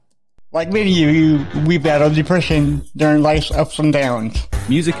Like many of you, we battled depression during life's ups and downs.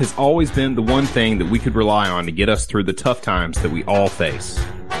 Music has always been the one thing that we could rely on to get us through the tough times that we all face.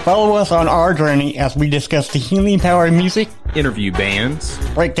 Follow us on our journey as we discuss the healing power of music, Interview bands,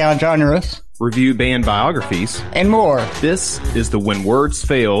 break down genres, review band biographies, and more. This is the When Words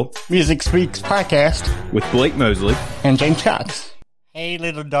Fail Music Speaks podcast with Blake Mosley and James Cox. Hey,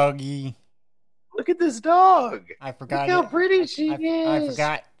 little doggy. Look at this dog. I forgot. Look how pretty she is.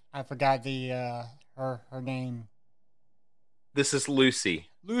 I forgot the her name. This is Lucy.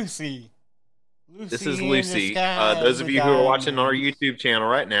 Lucy. This is Lucy. Those of you who are watching on our YouTube channel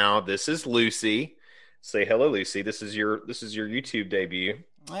right now, this is Lucy. Say hello, Lucy. This is your YouTube debut.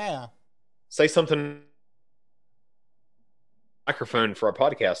 Yeah. Say something. Microphone for our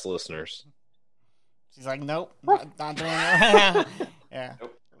podcast listeners. She's like, nope, not doing it. Yeah.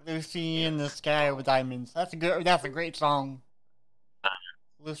 Nope. Lucy in the Sky with Diamonds. That's a great song.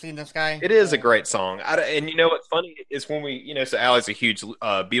 Lucy in the Sky. It is a great song. And you know what's funny is when we, so Allie's a huge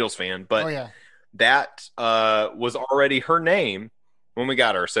Beatles fan, but that was already her name when we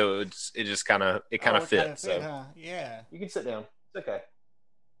got her, so it just kind of fit. So huh? Yeah, you can sit down. It's okay.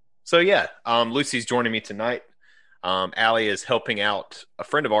 So yeah, Lucy's joining me tonight. Allie is helping out a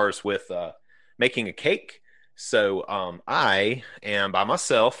friend of ours with making a cake. So I am by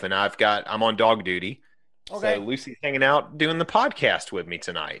myself, and I'm on dog duty. Okay. So Lucy's hanging out doing the podcast with me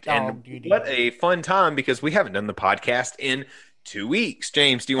tonight. What a fun time, because we haven't done the podcast in 2 weeks.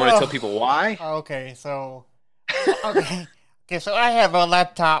 James, do you want to tell people why? Okay, so so I have a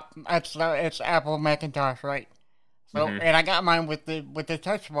laptop. It's Apple Macintosh, right? So and I got mine with the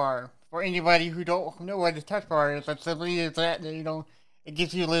touch bar. For anybody who don't know what the touch bar is, that simply is that it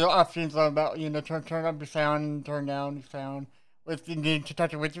gives you little options about turn up your sound, turn down your sound with to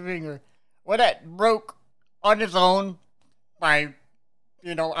touch it with your finger. Well, that broke on its own by,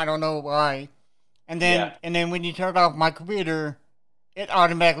 I don't know why. And then when you turn off my computer, it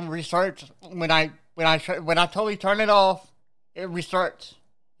automatically restarts. When I totally turn it off, it restarts.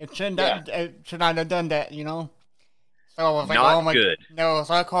 It should not have done that, So I was like, not good. No,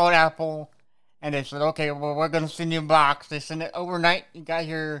 so I called Apple, and they said, okay, well, we're going to send you a box. They sent it overnight. You got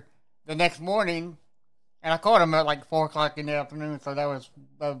here the next morning, and I called them at like 4 o'clock in the afternoon, so that was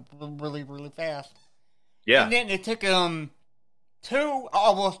really, really fast. Yeah. And then it took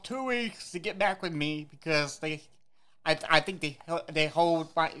almost 2 weeks to get back with me, because I think they hold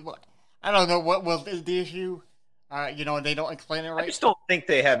my, I don't know what was the issue. They don't explain it right. I just don't think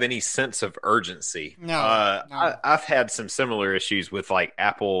they have any sense of urgency. No. I've had some similar issues with like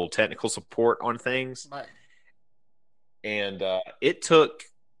Apple technical support on things. Right. And it took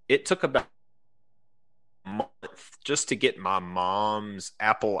about a month just to get my mom's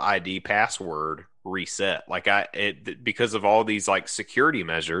Apple ID password reset. Because of all these like security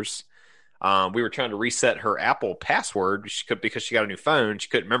measures, we were trying to reset her Apple password because she got a new phone. She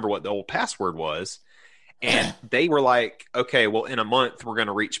couldn't remember what the old password was. And they were like, okay, well, in a month, we're going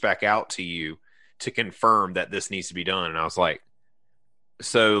to reach back out to you to confirm that this needs to be done. And I was like,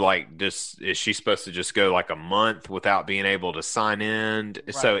 so is she supposed to just go like a month without being able to sign in?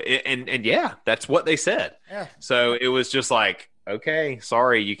 Right. So, that's what they said. Yeah. So it was just like, okay,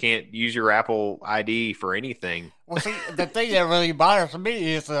 sorry, you can't use your Apple ID for anything. Well, see, the thing that really bothers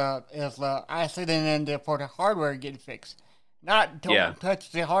me is accident for the hardware getting fixed. Don't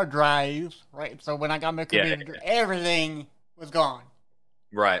touch the hard drives, right? So when I got my computer, everything was gone.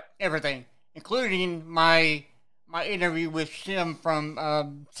 Right. Everything, including my interview with Shim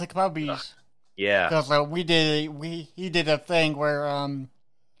from Sick Puppies. Yeah. Because he did a thing where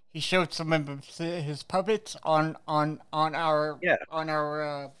he showed some of his puppets on our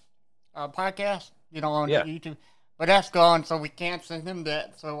podcast, on YouTube. But that's gone, so we can't send him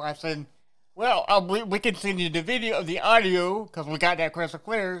that. So I said, well, we can send you the video, the audio, because we got that crystal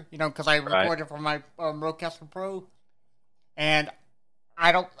clear, because I recorded from my Rodecaster Pro. And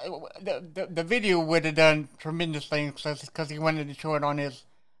I don't, the video would have done tremendous things because he wanted to show it on his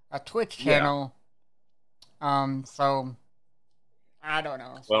Twitch channel. Yeah. So, I don't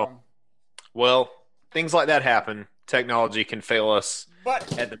know. So. Well, things like that happen. Technology can fail us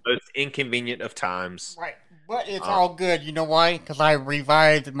at the most inconvenient of times. Right. But it's all good. You know why? Because I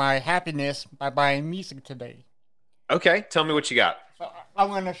revived my happiness by buying music today. Okay. Tell me what you got. So I'm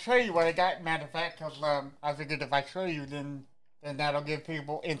going to show you what I got, matter of fact, because I figured if I show you, then that'll give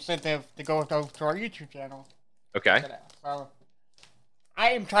people incentive to go to our YouTube channel. Okay. So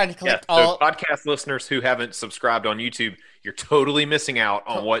I am trying to collect so podcast listeners who haven't subscribed on YouTube, you're totally missing out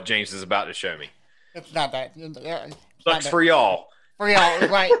on what James is about to show me. It's not that. Sucks for y'all. For y'all,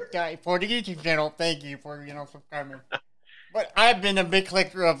 right? For the YouTube channel, thank you for subscribing. But I've been a big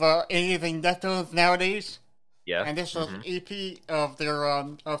collector of anything Deftones nowadays, Yeah. and this was an EP of their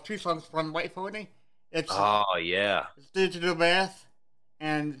of 2 songs from White Pony. Oh yeah. It's Digital Bath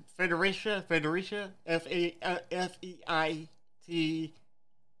and Federicia, Feiticei.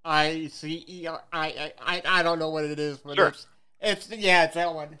 I don't know what it is, but Sure. it's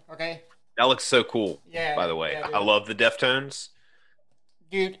that one. Okay, That looks so cool. Yeah, By the way, yeah, I love the Deftones.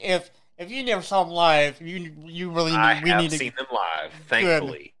 dude. If you never saw them live, you really I we have need to. seen them live.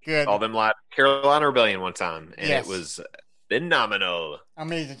 Thankfully, Good. saw them live at Carolina Rebellion one time, and Yes. it was phenomenal.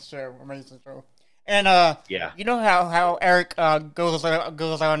 Amazing show. And Yeah. you know how Eric goes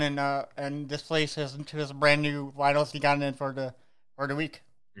on and displays his brand new vinyls he got in for the week.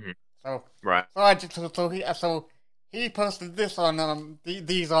 Mhm. So Right. so he posted this on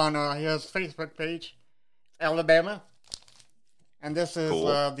these on his Facebook page, Alabama, and this is Cool.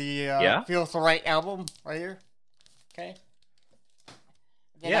 the Feel So Right album right here. Okay.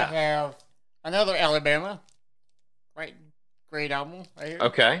 Then Yeah. I have another Alabama, right? Great album right here.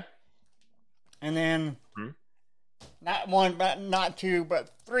 Okay. And then, Hmm. not one, but not two,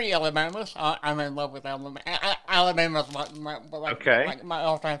 but 3 Alabamas. I'm in love with Alabama. Alabama's my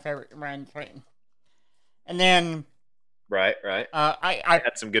all-time favorite brand. Right. And then, Right. I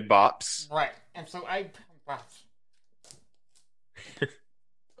Had some good bops. right, and so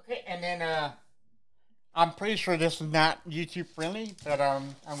okay, and then I'm pretty sure this is not YouTube friendly, but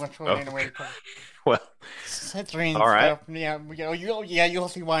I'm gonna throw it anyway because Well. censoring All right. stuff. You'll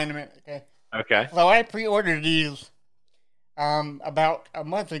see why in a minute. Okay. Okay. So I pre-ordered these about a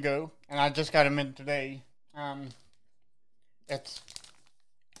month ago, and I just got them in today. It's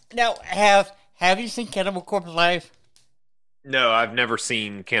now have you seen Cannibal Corpse live? No, I've never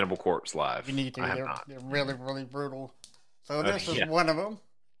seen Cannibal Corpse live. You need to. I have not. They're really, really brutal. So Okay, this is yeah. one of them.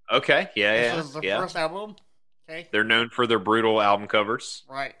 Okay. Yeah. This is the Yeah. first album. Okay. They're known for their brutal album covers.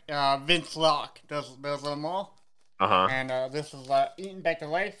 Right. Vince Locke does them all, Uh huh. and this is Eaten Back to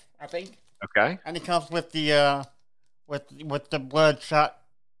Life, I think. Okay. And it comes with the with the bloodshot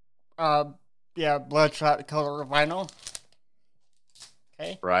bloodshot color vinyl.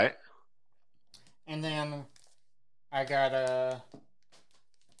 Okay. Right. And then I got I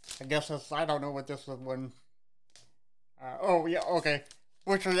guess this, I don't know what this is one. Oh yeah, okay.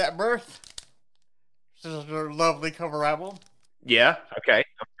 Butchered at Birth. This is their lovely cover album. Yeah. Okay.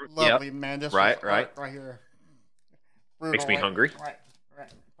 Lovely, Yep. man. This Right, is right. right here. Makes me hungry. Right.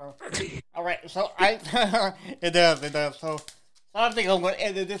 So, all right. So it does. So I think I'm going to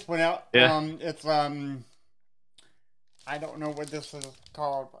edit this one out. Yeah. It's I don't know what this is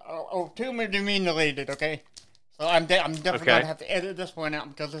called. Tomb of the Mutilated. Okay. So I'm definitely Okay. gonna have to edit this one out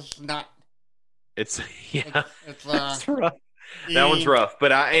because this is not. It's yeah. It's That's rough. That one's rough,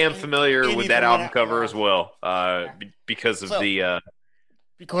 but I am familiar with that album cover as well, because of the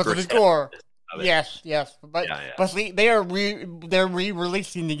because of the grotesque gore. of it. Yes, but Yeah, yeah. but see, they're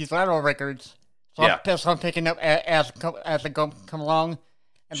re-releasing these vinyl records, so I'm picking up as they come along.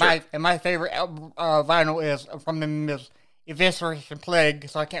 And Sure. my favorite vinyl is from them is Evisceration Plague,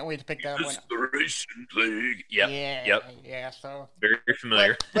 so I can't wait to pick that one up. Inspiration Plague. Yep. Yeah. So, Very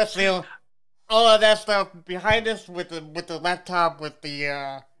familiar. but still, all of that stuff behind us with the laptop with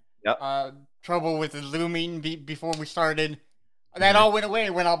the trouble with the zooming before we started. That all went away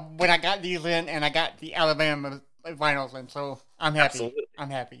when I got these in and I got the Alabama vinyls in. So I'm happy. Absolutely. I'm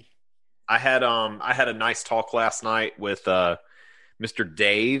happy. I had a nice talk last night with Mr.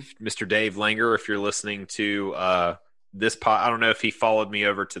 Dave Langer. If you're listening to this I don't know if he followed me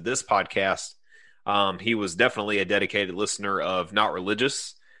over to this podcast. He was definitely a dedicated listener of Not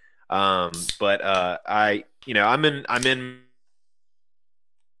Religious. But I'm in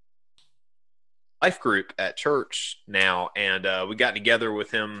life group at church now, and we got together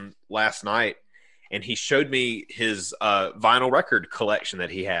with him last night, and he showed me his vinyl record collection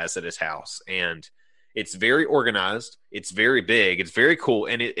that he has at his house, and it's very organized, it's very big, it's very cool,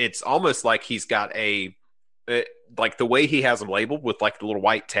 and it's almost like he's got like the way he has them labeled with like the little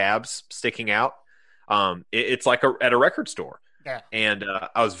white tabs sticking out. It's like at a record store. Yeah. And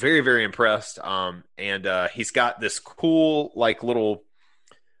I was very, very impressed. And he's got this cool, like little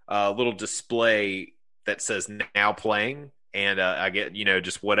display that says "Now Playing," and I get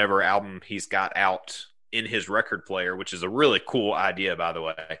just whatever album he's got out in his record player, which is a really cool idea, by the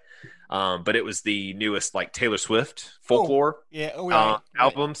way. But it was the newest like Taylor Swift Folklore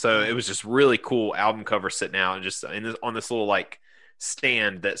album, so it was just really cool album cover sitting out and just on this little like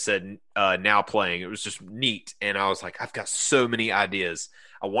stand that said "Now Playing." It was just neat, and I was like, I've got so many ideas.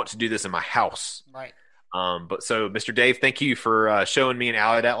 I want to do this in my house. Right. But so Mr. Dave, thank you for showing me and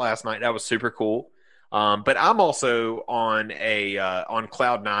Allie that last night. That was super cool. But I'm also on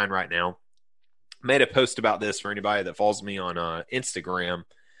Cloud9 right now. Made a post about this for anybody that follows me on Instagram.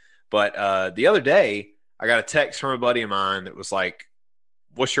 But the other day, I got a text from a buddy of mine that was like,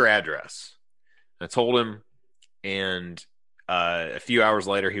 "What's your address?" I told him, and a few hours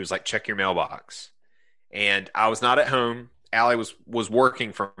later, he was like, "Check your mailbox." And I was not at home. Allie was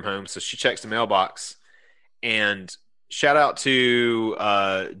working from home, so she checks the mailbox. And shout out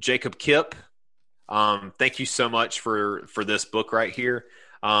to Jacob Kipp. Thank you so much for this book right here.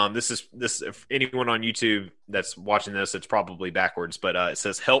 This if anyone on YouTube that's watching this, it's probably backwards, but it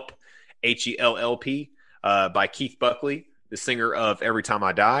says "Help," HELLP, by Keith Buckley, the singer of "Every Time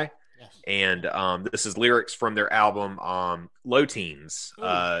I Die." Yes. And this is lyrics from their album Low Teens.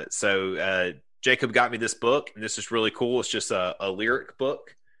 So Jacob got me this book, and this is really cool. It's just a lyric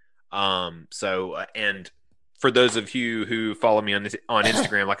book. And for those of you who follow me on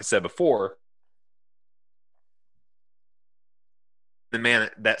Instagram, like I said before, the man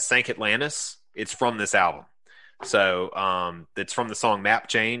that sank Atlantis, it's from this album. So it's from the song Map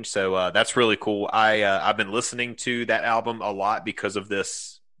Change. So that's really cool. I've been listening to that album a lot because of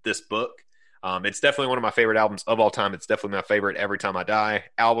this book. It's definitely one of my favorite albums of all time. It's definitely my favorite Every Time I Die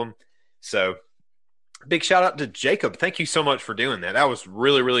album. So big shout out to Jacob. Thank you so much for doing that. That was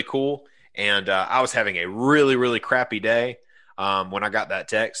really, really cool. And I was having a really, really crappy day when I got that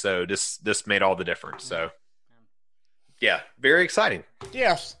text. So this made all the difference. So yeah, very exciting.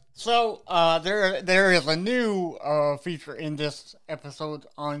 Yes. So there is a new feature in this episode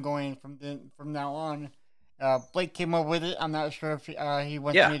ongoing from now on. Blake came up with it. I'm not sure if he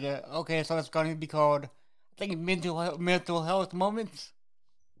wants me to. Okay, so it's going to be called, I think, mental health moments,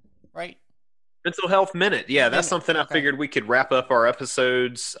 right? Mental Health Minute. Yeah, that's something I figured we could wrap up our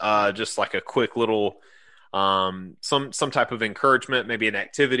episodes. Just like a quick little some type of encouragement, maybe an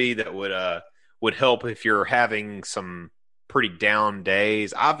activity that would help if you're having some pretty down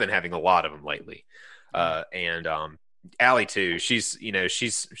days. I've been having a lot of them lately. And Allie too.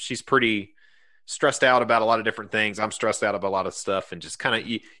 She's pretty stressed out about a lot of different things. I'm stressed out about a lot of stuff, and just kind of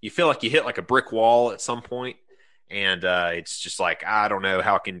you feel like you hit like a brick wall at some point, and it's just like, I don't know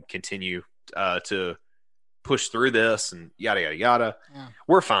how I can continue to push through this, and yada yada yada. Yeah.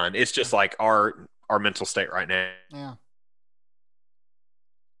 We're fine. It's just like our mental state right now. Yeah.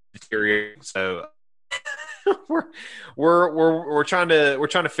 So we're trying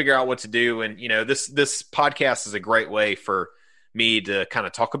to figure out what to do, and this podcast is a great way for me to kind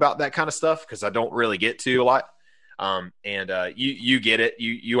of talk about that kind of stuff, because I don't really get to a lot. You get it,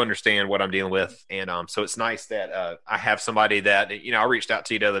 you understand what I'm dealing with, and so it's nice that I have somebody that I reached out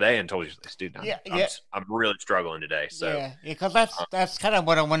to you the other day and told you this, dude. I'm really struggling today. So yeah, because that's kind of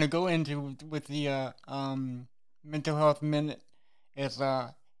what I want to go into with the mental health minute is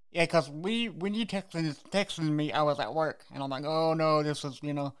because when you texted me, I was at work, and I'm like, oh no, this is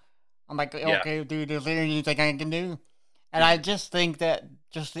I'm like, okay, dude, is there anything I can do? And I just think that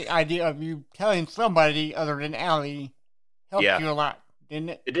just the idea of you telling somebody other than Allie helped you a lot, didn't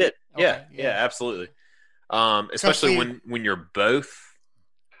it? It did. Okay, yeah, absolutely. Especially when you're both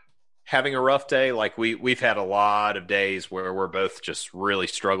having a rough day. Like we've had a lot of days where we're both just really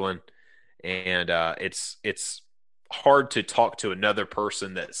struggling, and it's hard to talk to another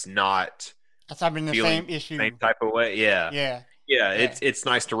person that's not having the same issue, same type of way. Yeah. It's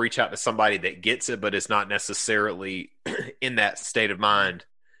nice to reach out to somebody that gets it, but it's not necessarily in that state of mind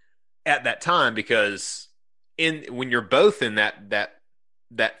at that time, because when you're both in that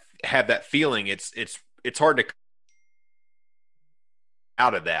have that feeling, it's hard to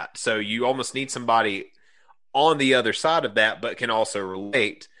out of that. So you almost need somebody on the other side of that, but can also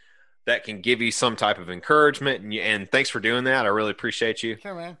relate, that can give you some type of encouragement. And thanks for doing that. I really appreciate you.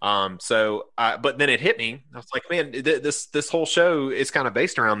 Sure, man. But then it hit me. I was like, man, this whole show is kind of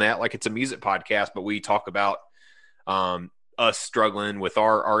based around that. Like, it's a music podcast, but we talk about us struggling with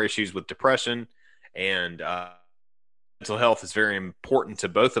our issues with depression, and mental health is very important to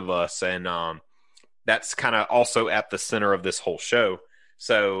both of us. And that's kind of also at the center of this whole show.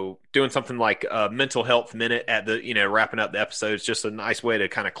 So doing something like a mental health minute at the, wrapping up the episode is just a nice way to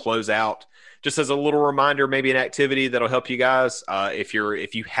kind of close out, just as a little reminder, maybe an activity that'll help you guys. If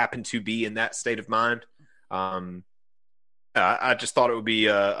you happen to be in that state of mind. I just thought it would be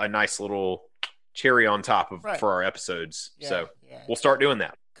a nice little cherry on top for our episodes. So we'll start doing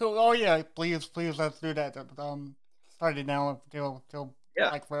that. Cool. Oh yeah. Please let's do that. Starting now till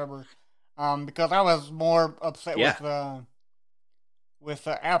like forever. Because I was more upset with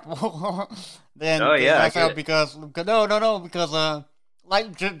Apple than myself, because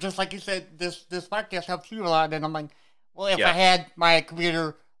like just like you said, this podcast helps you a lot. And I'm like, well, if I had my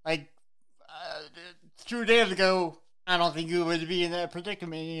computer like 2 days ago, I don't think you would be in that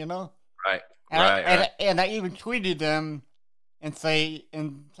predicament, you know? Right. And I even tweeted them and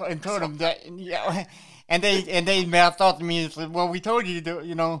told them that, yeah, and they mouthed off to me and said, well, we told you to,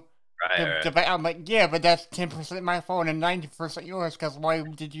 you know, I'm like, yeah, but that's 10% my fault and 90% yours, because why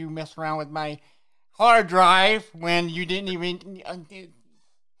did you mess around with my hard drive when you didn't even...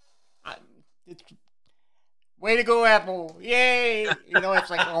 way to go, Apple! Yay! You know,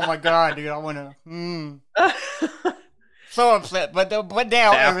 it's like, oh my god, dude, I want to... So upset, but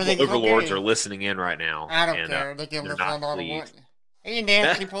now everything's Apple overlords okay. are listening in right now. I don't care. They can listen all they want. Hey,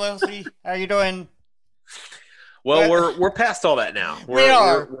 Nancy Pelosi, how you doing? Well, we're past all that now. We're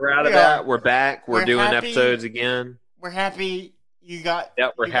out of that. We're back. We're doing happy. Episodes again. We're happy. You got.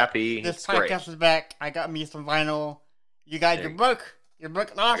 Yep, we're happy. This it's podcast great. is back. I got me some vinyl. You got your book. Your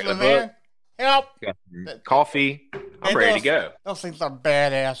book is awesome, man. Help. Coffee. I'm ready to go. Those things are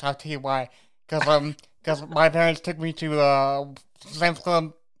badass. I'll tell you why. Because my parents took me to Sam's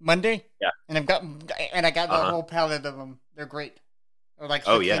Club Monday. Yeah. And I got the whole palette of them. They're great. They're like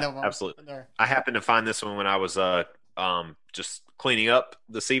 16 of them. Absolutely. I happened to find this one when I was just cleaning up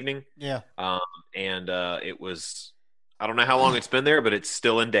this evening. Yeah. And it was, I don't know how long it's been there, but it's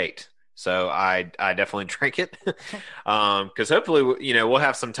still in date. So I definitely drank it because hopefully, you know, we'll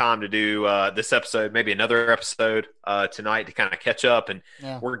have some time to do this episode, maybe another episode tonight to kind of catch up. And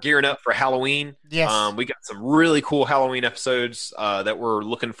we're gearing up for Halloween. Yes. We got some really cool Halloween episodes that we're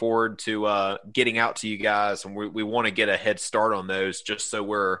looking forward to getting out to you guys. And we want to get a head start on those just so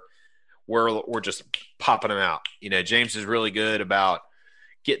we're just popping them out. You know, James is really good about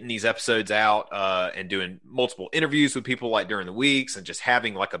getting these episodes out and doing multiple interviews with people like during the weeks and just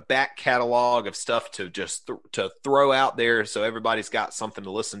having like a back catalog of stuff to just to throw out there so everybody's got something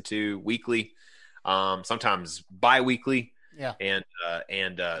to listen to weekly, sometimes bi-weekly. Yeah.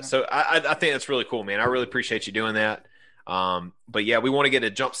 So I think that's really cool, man. I really appreciate you doing that. But yeah, we want to get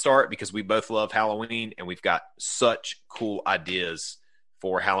a jump start because we both love Halloween and we've got such cool ideas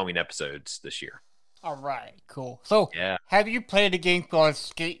for Halloween episodes this year. All right, cool. So, have you played a game called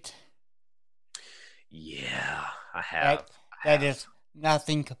Skate? Yeah, I have. That is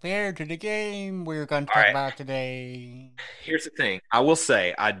nothing compared to the game we're going to talk about today. Here's the thing. I will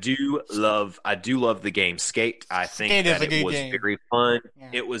say I do love the game Skate. I think that it was very fun. Yeah.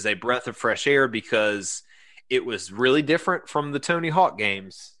 It was a breath of fresh air because it was really different from the Tony Hawk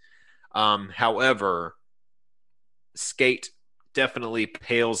games. However, Skate definitely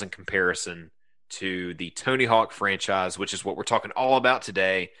pales in comparison to the Tony Hawk franchise, which is what we're talking all about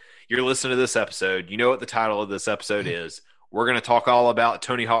today. You're listening to this episode. You know what the title of this episode is. We're going to talk all about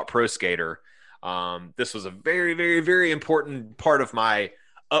Tony Hawk Pro Skater. This was a very, very, very important part of my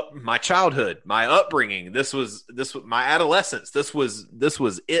childhood, my upbringing. This was my adolescence. This was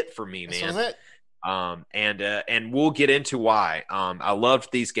it for me, man. This was it. And we'll get into why. I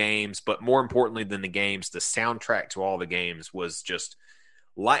loved these games, but more importantly than the games, the soundtrack to all the games was just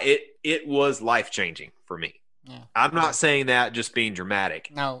it was life-changing for me. Yeah. I'm not saying that just being dramatic.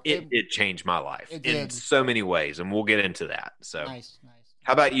 No. It changed my life in did. so many ways, and we'll get into that. So nice.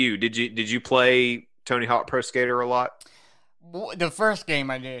 How about you? Did you play Tony Hawk Pro Skater a lot? The first game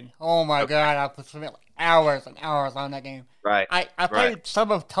I did. Oh my god, I put hours and hours on that game. Right. I played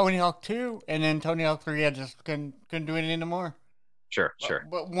some of Tony Hawk 2 and then Tony Hawk 3 I just couldn't do it anymore. Sure.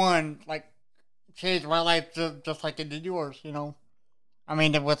 But one changed my life just like it did yours, you know. I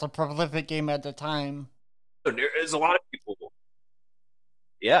mean, it was a prolific game at the time. There's a lot of people.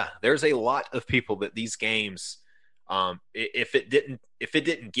 Yeah, there's a lot of people that these games, if it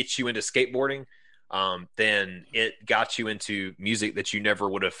didn't get you into skateboarding, then it got you into music that you never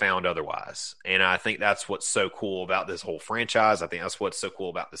would have found otherwise. And I think that's what's so cool about this whole franchise. I think that's what's so cool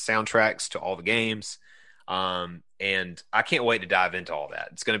about the soundtracks to all the games. And I can't wait to dive into all that.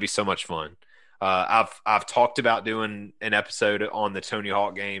 It's going to be so much fun. I've talked about doing an episode on the Tony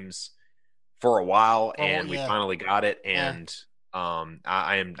Hawk games for a while, and we finally got it. And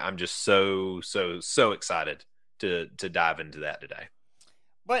I'm just so excited to dive into that today.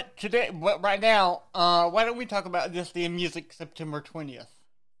 But right now, why don't we talk about This Day in Music September 20th?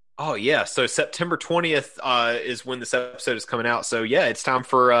 Oh, yeah. So September 20th is when this episode is coming out. So, yeah, it's time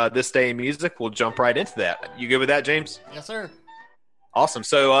for This Day in Music. We'll jump right into that. You good with that, James? Yes, sir. Awesome.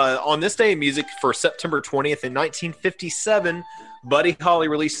 So on This Day in Music for September 20th in 1957, Buddy Holly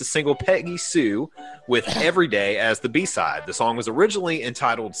released the single Peggy Sue with Every Day as the B-side. The song was originally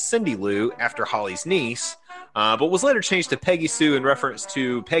entitled Cindy Lou after Holly's niece, but was later changed to Peggy Sue in reference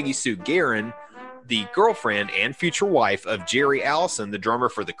to Peggy Sue Guerin, the girlfriend and future wife of Jerry Allison, the drummer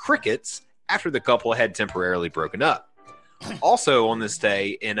for the Crickets, after the couple had temporarily broken up. Also on this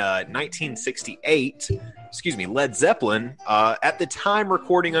day in 1968, Led Zeppelin, at the time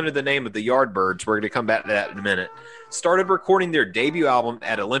recording under the name of the Yardbirds, we're going to come back to that in a minute, started recording their debut album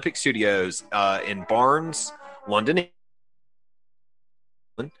at Olympic Studios in Barnes, London.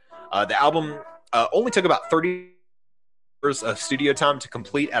 The album only took about 30 hours of studio time to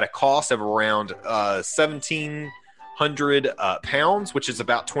complete at a cost of around £1,700, which is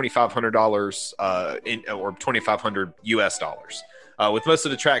about $2,500 or $2,500 US dollars. With most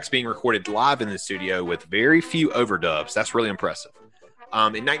of the tracks being recorded live in the studio with very few overdubs. That's really impressive.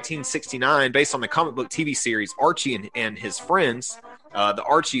 In 1969, based on the comic book TV series Archie and His Friends, the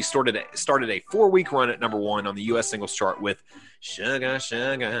Archie started a 4-week run at number 1 on the U.S. singles chart with Sugar,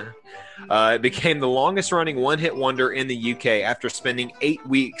 Sugar. It became the longest running one-hit wonder in the U.K. after spending 8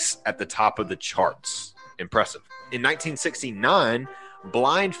 weeks at the top of the charts. Impressive. In 1969,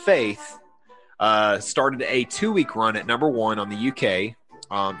 Blind Faith started a 2-week run at number 1 on the UK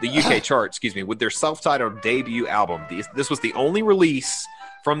chart, with their self-titled debut album. This was the only release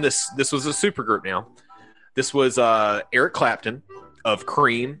from this. This was a supergroup now. This was Eric Clapton of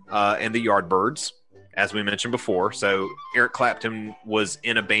Cream and the Yardbirds, as we mentioned before. So Eric Clapton was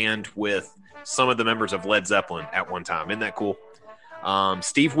in a band with some of the members of Led Zeppelin at one time. Isn't that cool?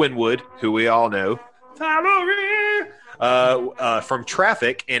 Steve Winwood, who we all know, from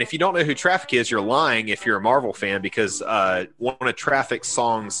Traffic. And if you don't know who Traffic is, you're lying if you're a Marvel fan, because one of Traffic's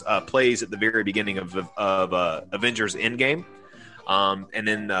songs plays at the very beginning of Avengers Endgame. And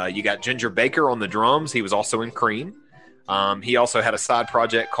then you got Ginger Baker on the drums. He was also in Cream. He also had a side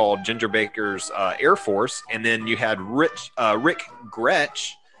project called Ginger Baker's Air Force. And then you had Rick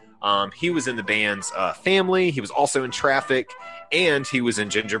Gretsch. He was in the band's Family. He was also in Traffic, and he was in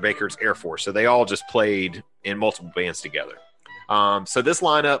Ginger Baker's Air Force. So they all just played in multiple bands together. So this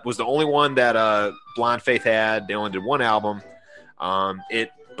lineup was the only one that Blind Faith had. They only did one album.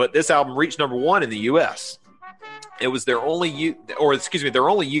 But this album reached number 1 in the U.S. It was their only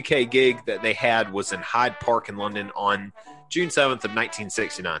UK gig that they had was in Hyde Park in London on June 7th of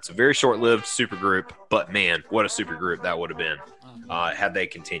 1969. So very short-lived supergroup, but man, what a supergroup that would have been had they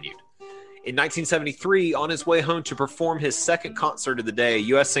continued. In 1973, on his way home to perform his second concert of the day,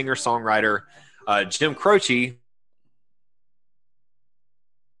 U.S. singer-songwriter Jim Croce,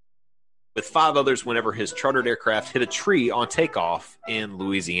 with 5 others whenever his chartered aircraft hit a tree on takeoff in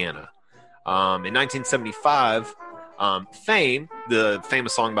Louisiana. In 1975, Fame, the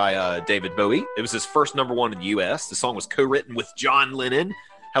famous song by David Bowie, it was his first number 1 in the U.S. The song was co-written with John Lennon.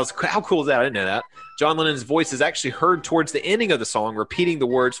 How cool is that? I didn't know that. John Lennon's voice is actually heard towards the ending of the song, repeating the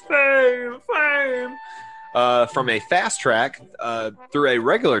words, fame, fame, from a fast track through a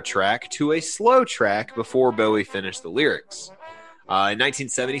regular track to a slow track before Bowie finished the lyrics. In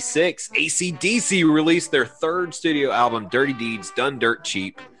 1976, AC/DC released their 3rd studio album, Dirty Deeds Done Dirt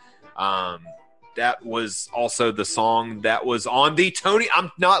Cheap. That was also the song that was on the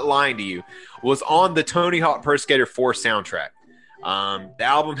I'm not lying to you, was on the Tony Hawk Pro Skater 4 soundtrack. The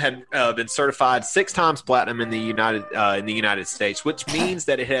album had been certified 6 times platinum in the United States, which means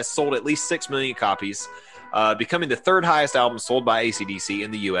that it has sold at least 6 million copies, becoming the 3rd highest album sold by AC/DC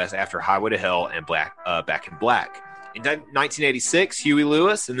in the U.S. after Highway to Hell and Back in Black. In 1986, Huey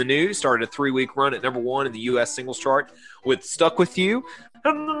Lewis and the News started a 3-week run at number 1 in the U.S. singles chart with Stuck With You.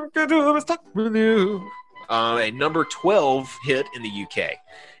 Stuck with you. A number 12 hit in the UK.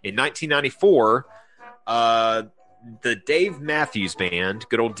 In 1994, the Dave Matthews Band,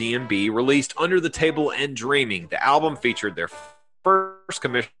 good old DMB, released Under the Table and Dreaming. The album featured their first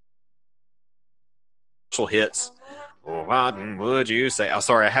commercial hits. What would you say? Oh,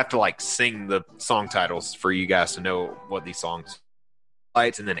 sorry, I have to sing the song titles for you guys to know what these songs are.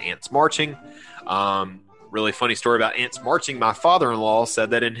 And then Ants Marching. Really funny story about Ants Marching. My father-in-law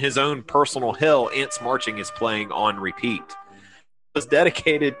said that in his own personal hell, Ants Marching is playing on repeat. It was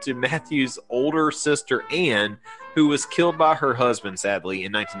dedicated to Matthew's older sister, Anne, who was killed by her husband, sadly,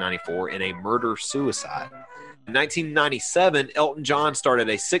 in 1994 in a murder-suicide. In 1997, Elton John started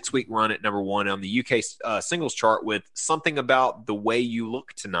a 6-week run at number 1 on the UK singles chart with Something About the Way You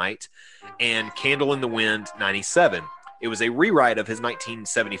Look Tonight and Candle in the Wind 97. It was a rewrite of his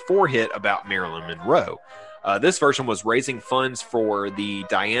 1974 hit about Marilyn Monroe. This version was raising funds for the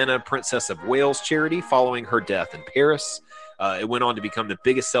Diana, Princess of Wales charity following her death in Paris. It went on to become the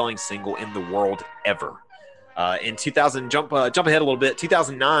biggest selling single in the world ever. In 2000, jump ahead a little bit,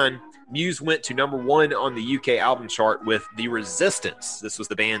 2009, Muse went to number 1 on the UK album chart with The Resistance. This was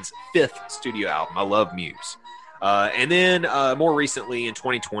the band's 5th studio album. I love Muse. And then more recently in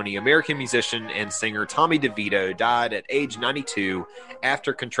 2020, American musician and singer Tommy DeVito died at age 92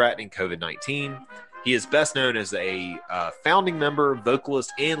 after contracting COVID-19. He is best known as a founding member,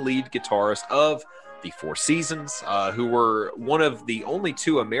 vocalist, and lead guitarist of the Four Seasons, who were one of the only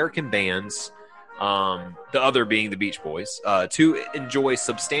two American bands, the other being the Beach Boys, to enjoy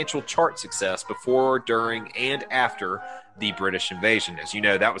substantial chart success before, during, and after the British invasion. As you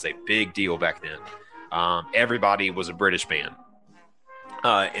know, that was a big deal back then. Everybody was a British band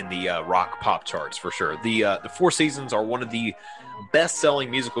in the rock pop charts for sure. The Four Seasons are one of the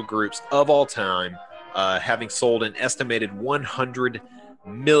best-selling musical groups of all time, having sold an estimated 100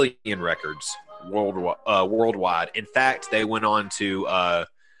 million records worldwide. In fact, they went on to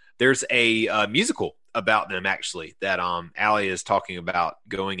there's a musical about them actually that Allie is talking about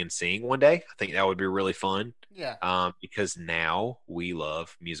going and seeing one day. I think that would be really fun. Yeah. Because now we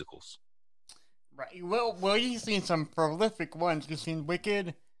love musicals. Right. Well, you've seen some prolific ones. You've seen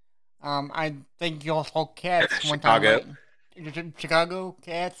Wicked. I think you also saw Cats one time. Chicago. Right? Chicago,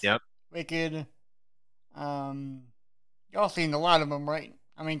 Cats. Yep. Wicked. Y'all seen a lot of them, right?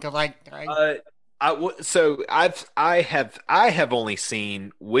 I mean, cause I have only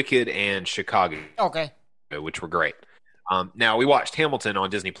seen Wicked and Chicago, okay, which were great. Now we watched Hamilton on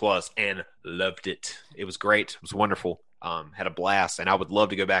Disney Plus and loved it. It was great. It was wonderful. Had a blast, and I would love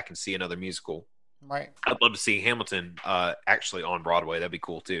to go back and see another musical. Right. I'd love to see Hamilton actually on Broadway. That'd be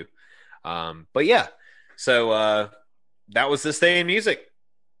cool too. But yeah, so that was This Day in Music.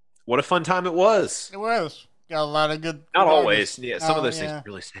 What a fun time it was. It was. Got a lot of good. Not good always. artists. Yeah, some of those things are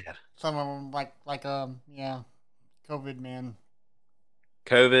really sad. Some of them, COVID, man.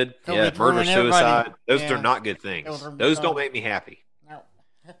 COVID, yeah, murder, suicide. Those are not good things. Those don't make me happy. No.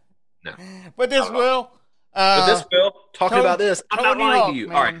 But this will. Talking about this. I'm not lying to you.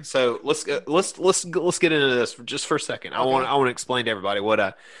 Man. All right, so let's get into this just for a second. Okay. I want to explain to everybody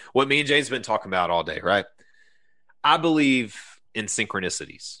what me and Jay's been talking about all day. Right. I believe in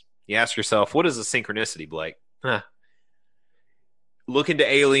synchronicities. You ask yourself, what is a synchronicity, Blake? Look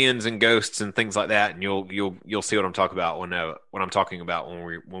into aliens and ghosts and things like that, and you'll see what I'm talking about when I'm talking about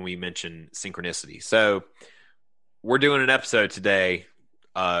when we mention synchronicity. So we're doing an episode today,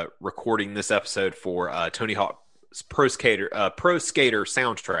 recording this episode for Tony Hawk's Pro Skater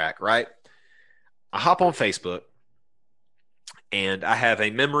soundtrack. Right? I hop on Facebook, and I have a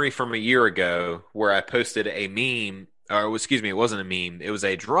memory from a year ago where I posted a meme. Or excuse me, it wasn't a meme. It was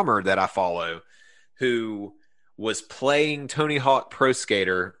a drummer that I follow who was playing Tony Hawk Pro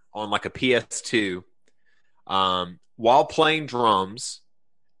Skater on like a PS2 while playing drums.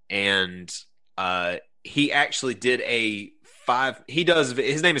 And he actually did his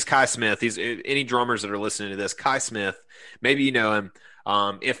name is Kai Smith. Any drummers that are listening to this, Kai Smith, maybe you know him.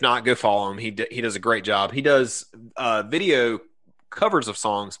 If not, go follow him. He does a great job. He does video covers of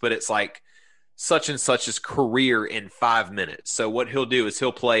songs, but it's like such and such's career in 5 minutes. So what he'll do is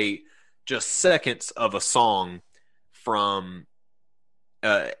he'll play just seconds of a song from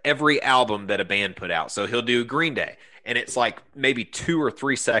every album that a band put out. So he'll do Green Day, and it's like maybe 2 or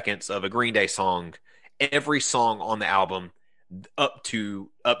 3 seconds of a Green Day song, every song on the album up to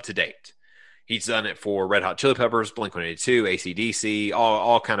date. He's done it for Red Hot Chili Peppers, Blink-182, AC/DC,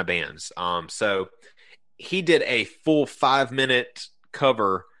 all kind of bands. So he did a full 5-minute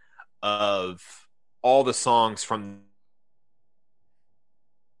cover of all the songs from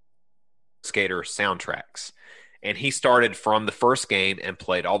Skater soundtracks. And he started from the first game and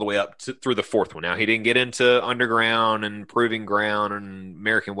played all the way up through the fourth one. Now, he didn't get into Underground and Proving Ground and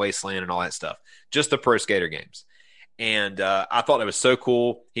American Wasteland and all that stuff, just the Pro Skater games. And I thought it was so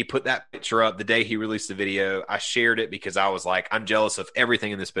cool. He put that picture up the day he released the video. I shared it because I was like, I'm jealous of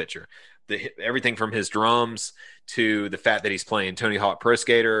everything in this picture. Everything from his drums to the fact that he's playing Tony Hawk Pro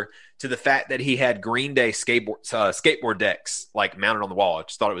Skater to the fact that he had Green Day skateboard decks like mounted on the wall. I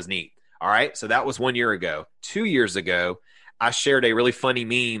just thought it was neat. All right, so that was 1 year ago. 2 years ago, I shared a really funny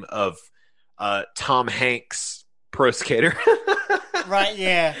meme of Tom Hanks Pro Skater. Right,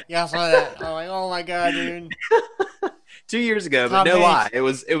 yeah. Yeah, I saw that. I'm like, oh my God, dude. 2 years ago, but no lie. It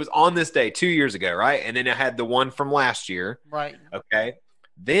was on this day 2 years ago, right? And then I had the one from last year. Right. Okay.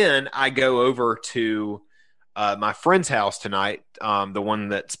 Then I go over to my friend's house tonight, the one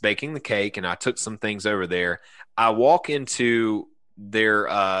that's baking the cake, and I took some things over there. I walk into their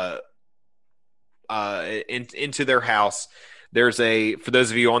into their house. There's for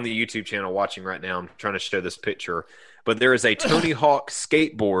those of you on the YouTube channel watching right now, I'm trying to show this picture, but there is a Tony Hawk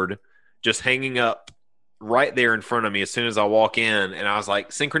skateboard just hanging up right there in front of me as soon as I walk in. And I was like,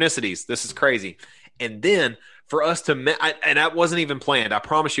 synchronicities, this is crazy. And then for us to, and that wasn't even planned. I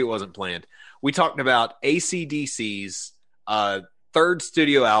promise you it wasn't planned. We talked about AC/DC's third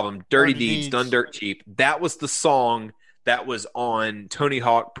studio album, Dirty Deeds Done Dirt Cheap. That was the song that was on Tony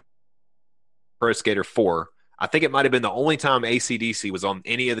Hawk Pro Skater 4. I think it might have been the only time AC/DC was on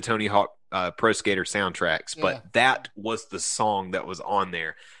any of the Tony Hawk Pro Skater soundtracks, Yeah. but that was the song that was on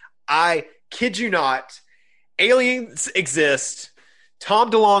there. I kid you not, aliens exist.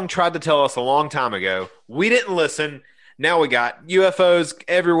 Tom DeLonge tried to tell us a long time ago. We didn't listen. Now we got UFOs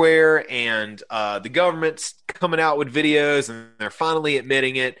everywhere, and the government's coming out with videos, and they're finally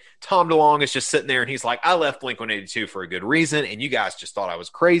admitting it. Tom DeLonge is just sitting there, and he's like, I left Blink-182 for a good reason, and you guys just thought I was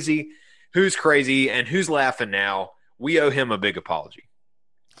crazy. Who's crazy, and who's laughing now? We owe him a big apology.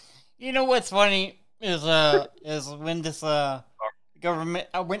 You know what's funny is when this government,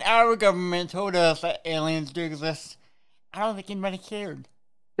 when our government told us that aliens do exist, I don't think anybody cared.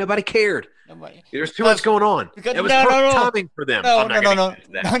 Nobody cared. Nobody. There's too much going on. Because, it was perfect timing for them.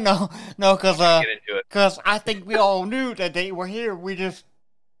 No, because I think we all knew that they were here.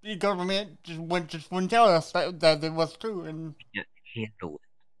 The government just wouldn't tell us that it was true, and we can't handle it.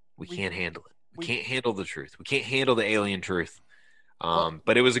 We can't handle it. We can't handle the truth. We can't handle the alien truth.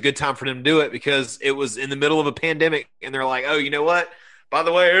 But it was a good time for them to do it because it was in the middle of a pandemic, and they're like, "Oh, you know what? By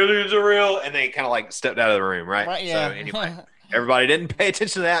the way, aliens are real," and they kind of like stepped out of the room, right? Yeah. So anyway, everybody didn't pay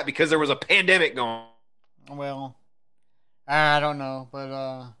attention to that because there was a pandemic going on. Well, I don't know,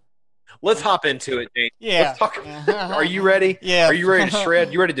 but let's hop into it, James. Yeah. Let's talk. Are you ready? Yeah. Are you ready to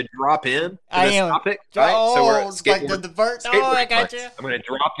shred? You ready to drop in to I this am. topic? Right. So we're at like the divert. Oh, I got you. I'm going to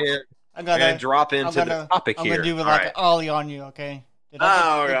drop in. I'm gonna drop into the topic I'm here. gonna do it like an ollie on you, okay?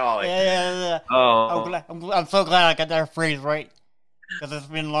 Ollie. Yeah. Oh. I'm so glad I got that phrase right because it's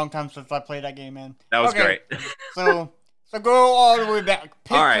been a long time since I played that game, man. That was great. so go all the way back.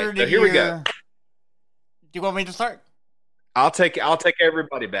 All right, so here we go. Do you want me to start? I'll take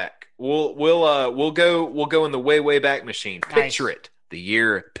everybody back. We'll go in the way back machine. Picture it.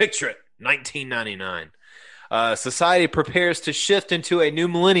 1999. Society prepares to shift into a new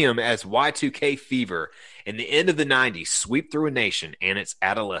millennium as Y2K fever and the end of the 90s sweep through a nation and its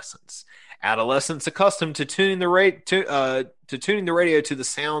adolescents. Adolescents accustomed to tuning the radio to the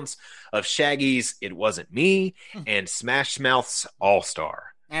sounds of Shaggy's "It Wasn't Me" and Smash Mouth's "All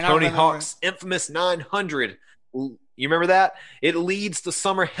Star." Tony Hawk's infamous 900. You remember that? It leads the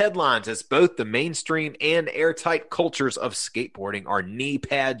summer headlines as both the mainstream and airtight cultures of skateboarding are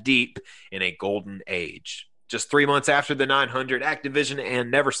knee-pad deep in a golden age. Just 3 months after the 900, Activision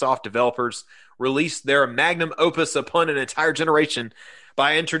and Neversoft developers released their magnum opus upon an entire generation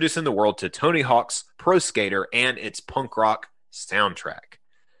by introducing the world to Tony Hawk's Pro Skater and its punk rock soundtrack.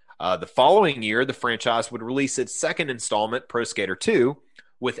 The following year, the franchise would release its second installment, Pro Skater 2,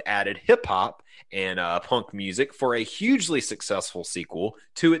 with added hip-hop and punk music for a hugely successful sequel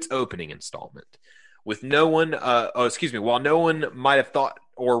to its opening installment. While no one might have thought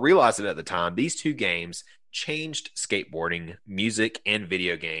or realized it at the time, these two games changed skateboarding, music, and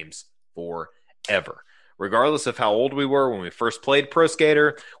video games forever. Regardless of how old we were when we first played Pro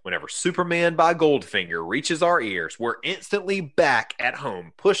Skater, whenever Superman by Goldfinger reaches our ears, we're instantly back at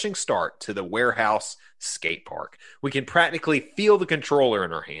home, pushing start to the warehouse skate park. We can practically feel the controller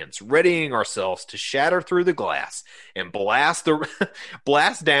in our hands, readying ourselves to shatter through the glass and blast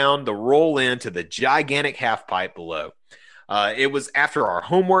down the roll into the gigantic half pipe below. It was after our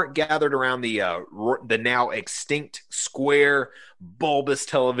homework gathered around the now extinct square bulbous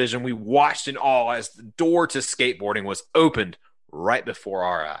television. We watched in awe as the door to skateboarding was opened right before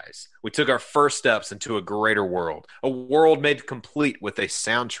our eyes. We took our first steps into a greater world, a world made complete with a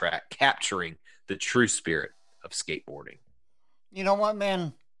soundtrack capturing the true spirit of skateboarding. You know what,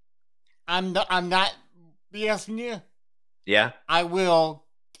 man? I'm not BSing you. Yeah? I will,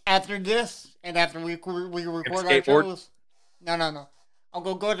 after this, and after we record our shows. No.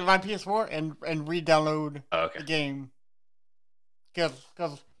 I'll go to my PS4 and re-download the game. Because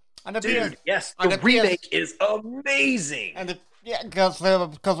on the Dude, PS, yes, the remake is amazing. And because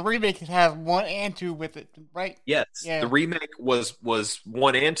the remake has 1 and 2 with it, right? Yes, yeah. The remake was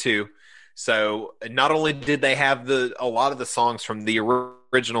 1 and 2. So not only did they have a lot of the songs from the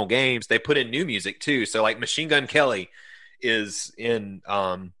original games, they put in new music too. So like Machine Gun Kelly is in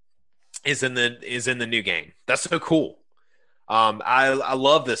the new game. That's so cool. I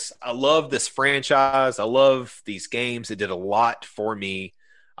love this. I love this franchise. I love these games. It did a lot for me.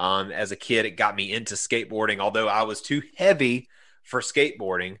 As a kid, it got me into skateboarding, although I was too heavy for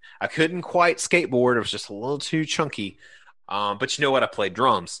skateboarding. I couldn't quite skateboard. It was just a little too chunky. But you know what? I played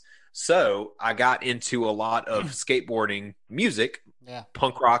drums. So I got into a lot of skateboarding music. Yeah.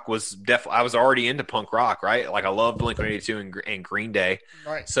 Punk rock was definitely, I was already into punk rock, right? Like I love Blink-182 and Green Day.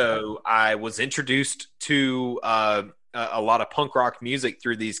 Right. So I was introduced to a lot of punk rock music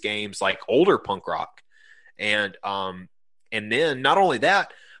through these games, like older punk rock. And then not only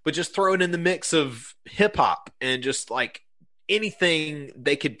that, but just throw it in the mix of hip hop and just like anything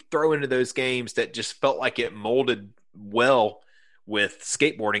they could throw into those games that just felt like it molded well with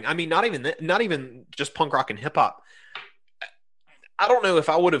skateboarding. I mean, not even just punk rock and hip hop. I don't know if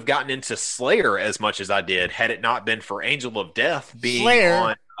I would have gotten into Slayer as much as I did had it not been for Angel of Death being Slayer.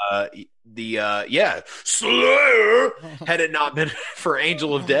 on Slayer had it not been for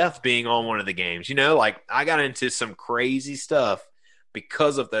Angel of Death being on one of the games. You know, like I got into some crazy stuff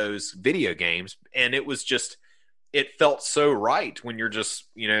because of those video games, and it felt so right when you're just,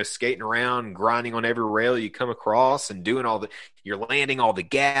 you know, skating around, grinding on every rail you come across and doing you're landing all the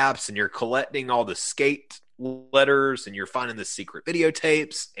gaps and you're collecting all the skate letters and you're finding the secret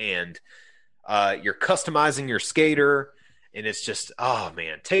videotapes and you're customizing your skater. And it's just, oh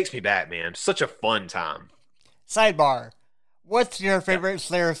man, takes me back, man. Such a fun time. Sidebar. What's your favorite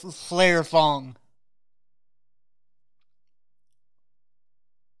Slayer song?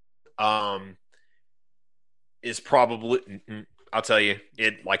 Is probably, I'll tell you,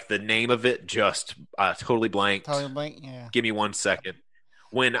 it like the name of it just totally blanked. Totally blank, yeah. Give me 1 second.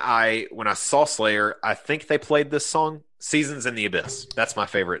 When I saw Slayer, I think they played this song, "Seasons in the Abyss." That's my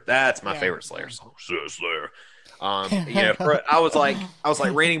favorite. That's my favorite Slayer song. Slayer. You know, I was like,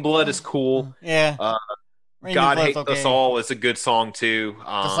 "Raining Blood" is cool. Yeah. God Hates Us All is a good song too.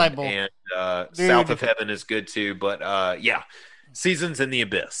 And South of Heaven is good too. But yeah, Seasons in the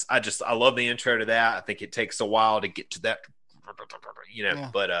Abyss. I love the intro to that. I think it takes a while to get to that, you know. Yeah.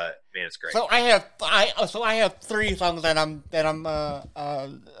 But man, it's great. So I have 3 songs that I'm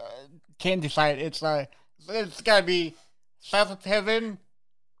can't decide. It's gotta be South of Heaven.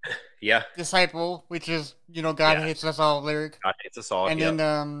 Yeah. Disciple, which is, you know, God Hates Us All lyric. God Hates Us All. And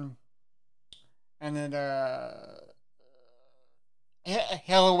then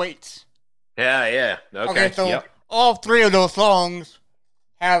Hell Awaits. Yeah. Okay. So all 3 of those songs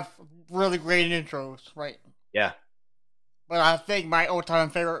have really great intros, right? Yeah. But I think my all-time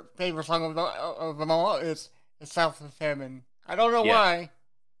favorite song of them all is South of Heaven. I don't know why.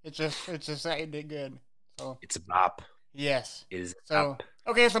 It's just it did good. So it's a bop. Yes. It is so bop.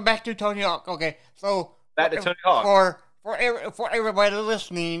 Okay, so back to Tony Hawk. Okay, so back to Tony Hawk. For everybody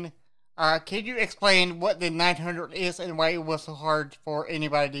listening, can you explain what the 900 is and why it was so hard for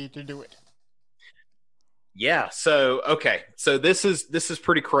anybody to do it? Yeah, so this is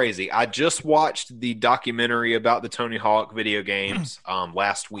pretty crazy. I just watched the documentary about the Tony Hawk video games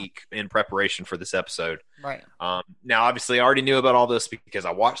last week in preparation for this episode. Right. Now, obviously, I already knew about all this because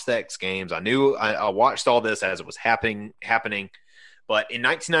I watched the X Games. I watched all this as it was happening. But in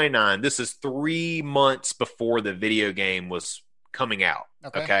 1999, this is 3 months before the video game was coming out.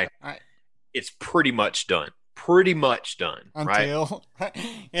 Okay? All right. It's pretty much done. Until, right?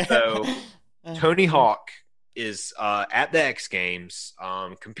 Yeah. So Tony Hawk is at the X Games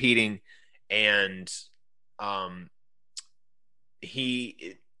competing, and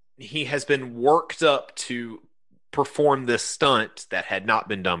he has been worked up to perform this stunt that had not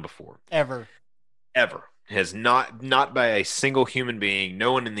been done before. Ever. Has not by a single human being.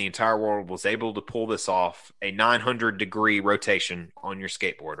 No one in the entire world was able to pull this off, a 900-degree rotation on your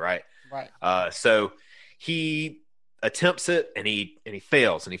skateboard, right? Right. So he attempts it, and he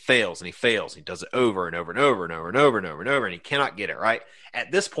fails, and he fails, and he fails. He does it over and over and over and over and over and over and over, and he cannot get it right.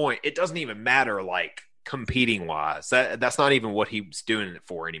 At this point, it doesn't even matter, like, competing wise. That's not even what he's doing it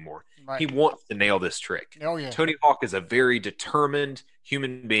for anymore. Right. He wants to nail this trick. Oh, yeah. Tony Hawk is a very determined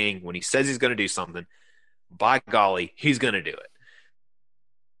human being. When he says he's going to do something, by golly, he's going to do it.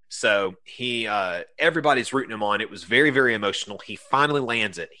 So everybody's rooting him on. It was very, very emotional. He finally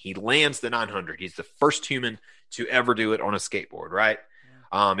lands it. He lands the 900. He's the first human to ever do it on a skateboard, right?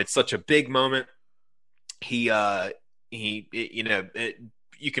 Yeah. It's such a big moment. You can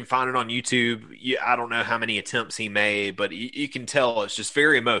find it on YouTube. I don't know how many attempts he made, but you can tell it's just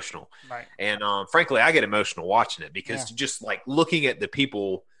very emotional. Right. And frankly, I get emotional watching it because just like looking at the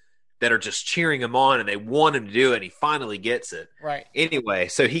people that are just cheering him on and they want him to do it, and he finally gets it. Right. Anyway,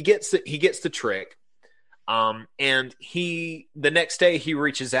 so he gets the trick. And the next day he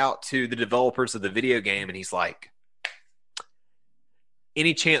reaches out to the developers of the video game, and he's like,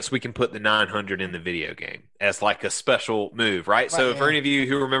 any chance we can put the 900 in the video game as like a special move, right? So for any of you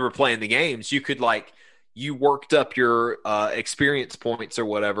who remember playing the games, you could you worked up your experience points or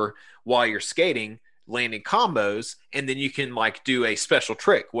whatever while you're skating, landing combos, and then you can do a special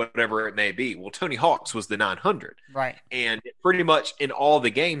trick, whatever it may be. Well, Tony Hawk's was the 900. Right. And pretty much in all the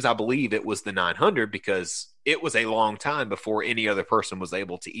games, I believe it was the 900 because it was a long time before any other person was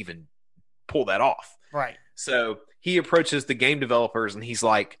able to even pull that off. Right. So he approaches the game developers and he's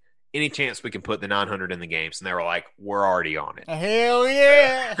like, any chance we can put the 900 in the games? And they were like, we're already on it. Hell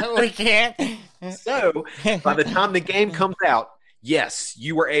yeah, we can't. So by the time the game comes out, yes,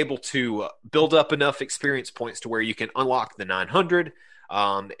 you were able to build up enough experience points to where you can unlock the 900.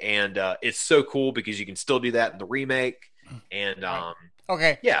 And it's so cool because you can still do that in the remake. And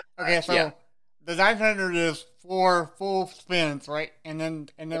okay, yeah, okay, so yeah. the 900 is 4 full spins, right? And then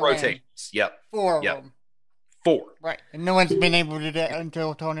Rotations. Yep. 4 of Yep. them. 4. Right. And no one's been able to do that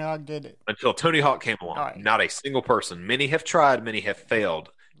until Tony Hawk did it. Until Tony Hawk came along. Right. Not a single person. Many have tried, many have failed.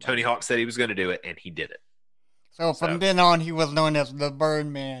 Tony Hawk said he was going to do it, and he did it. So from then on, he was known as the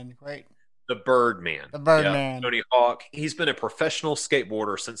Birdman, right? The Birdman. The Birdman. Yeah. Tony Hawk. He's been a professional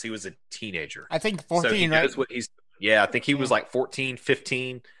skateboarder since he was a teenager. I think 14, so he right? knows what I think he was like 14,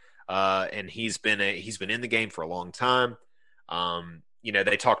 15. And he's been in the game for a long time.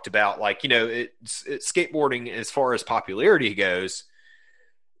 They talked about it's skateboarding as far as popularity goes.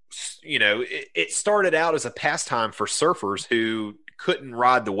 It started out as a pastime for surfers who couldn't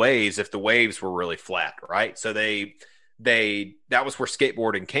ride the waves if the waves were really flat, right? So that was where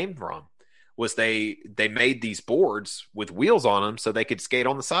skateboarding came from. Was they made these boards with wheels on them so they could skate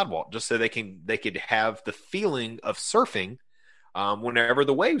on the sidewalk, just so they could have the feeling of surfing whenever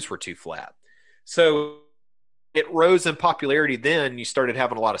the waves were too flat. So it rose in popularity. Then you started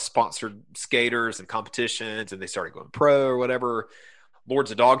having a lot of sponsored skaters and competitions, and they started going pro or whatever.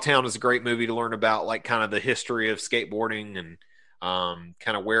 Lords of Dogtown is a great movie to learn about, like, kind of the history of skateboarding and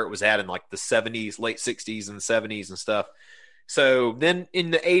kind of where it was at in like the 70s, late 60s and 70s and stuff. So then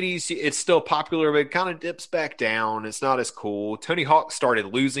in the 80s, it's still popular, but it kind of dips back down. It's not as cool. Tony Hawk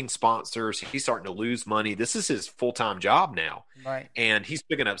started losing sponsors. He's starting to lose money. This is his full-time job now. Right. And he's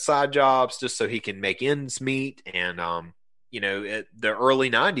picking up side jobs just so he can make ends meet. And, the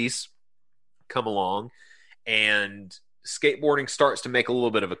early 90s come along and skateboarding starts to make a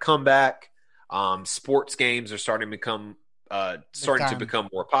little bit of a comeback. Sports games are starting to become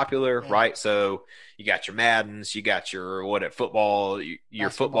more popular, yeah. Right? So you got your Maddens, you got your football,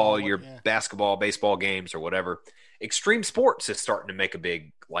 your basketball, baseball games or whatever. Extreme sports is starting to make a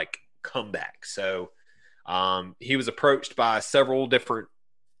big comeback. So he was approached by several different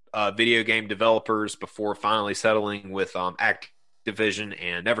video game developers before finally settling with Activision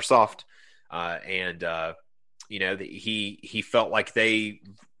and Neversoft. He felt like they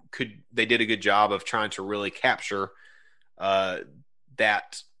did a good job of trying to really capture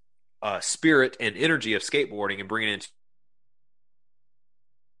that spirit and energy of skateboarding and bringing it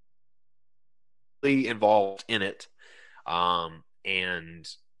involved in it. And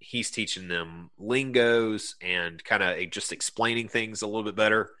he's teaching them lingos and kind of just explaining things a little bit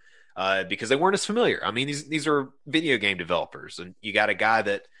better because they weren't as familiar. I mean, these are video game developers, and you got a guy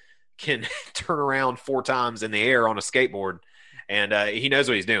that can turn around 4 times in the air on a skateboard, and he knows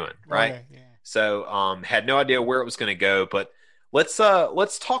what he's doing, right? Yeah. So had no idea where it was going to go, but let's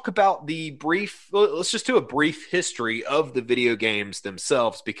talk about let's just do a brief history of the video games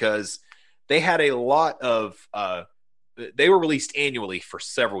themselves, because they had a lot of they were released annually for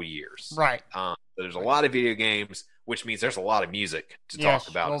several years. Right. There's a lot of video games, which means there's a lot of music to talk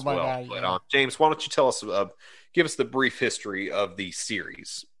about as well. God, yeah. But James, why don't you tell us, give us the brief history of the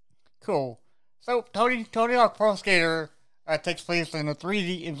series? Cool. So Tony Hawk Pro Skater takes place in a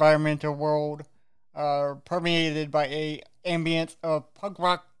 3D environmental world permeated by a ambience of punk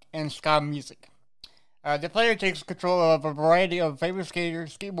rock and ska music. The player takes control of a variety of famous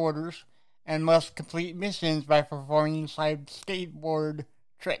skateboarders and must complete missions by performing side skateboard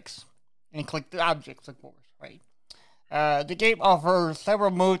tricks and collect objects, of course, right? The game offers several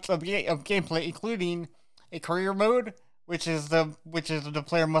modes of gameplay, including a career mode, which is the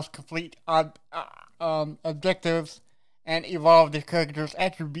player must complete objectives and evolve the character's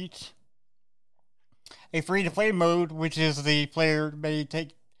attributes. A free-to-play mode, which is the player may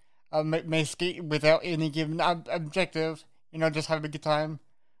skate without any given objective, just having a good time,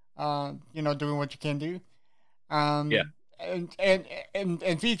 doing what you can do. Yeah.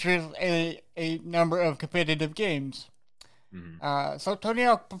 And features a number of competitive games. Mm-hmm. So Tony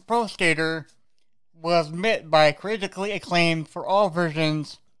Hawk Pro Skater was met by critically acclaimed for all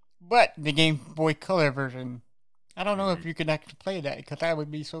versions, but the Game Boy Color version. I don't know if you can actually play that, because that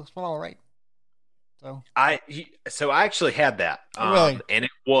would be so small, right? So I actually had that, really? And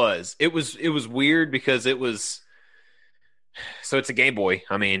it was weird because it was. So it's a Game Boy.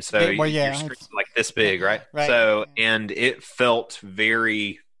 I mean, so Game Boy, your screen's like this big, right? Right. So, and it felt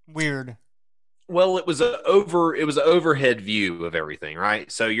very weird. Well, it was an overhead view of everything,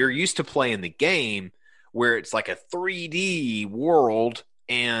 right? So you're used to playing the game where it's like a 3D world,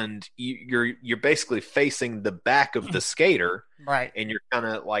 and you're basically facing the back of the skater, right? And you're kind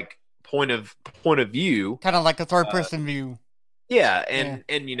of like point of view. Kind of like a third person view. Yeah,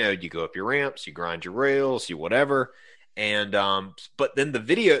 and you know, you go up your ramps, you grind your rails, you whatever. And but then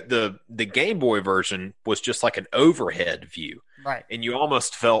the Game Boy version was just like an overhead view. Right. And you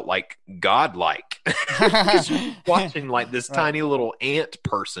almost felt like godlike because you're watching like this tiny little ant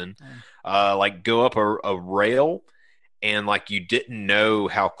person like go up a rail, and like you didn't know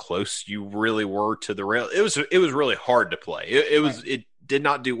how close you really were to the rail. It was really hard to play. It did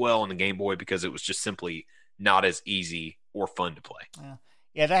not do well on the Game Boy because it was just simply not as easy or fun to play.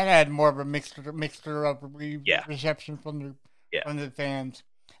 Yeah, that had more of a mixture of reception from the fans.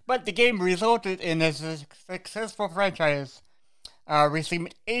 But the game resulted in a successful franchise,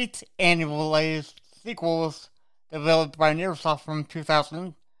 receiving 8 annualized sequels developed by Neversoft from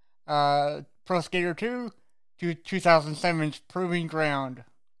 2000, Pro Skater 2 to 2007's Proving Ground.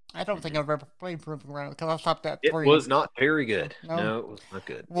 I don't think I've ever played Proving Ground because I stopped at 3. It was not very good. No, it was not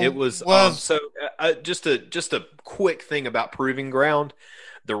good. Well, it was just a quick thing about Proving Ground.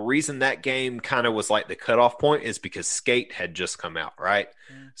 The reason that game kind of was like the cutoff point is because Skate had just come out, right?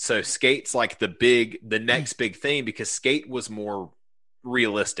 So Skate's like the next big thing because Skate was more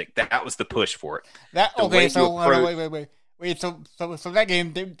realistic. That was the push for it. Wait. So that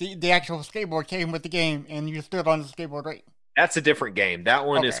game, the actual skateboard came with the game, and you stood on the skateboard, right? That's a different game. That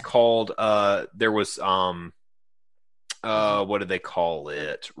one is called there was what did they call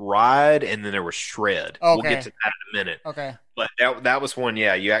it? Ride, and then there was Shred. Okay. We'll get to that in a minute. Okay. But that was one,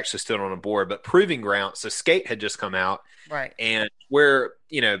 you actually stood on a board. But Proving Ground, so Skate had just come out. Right. And where,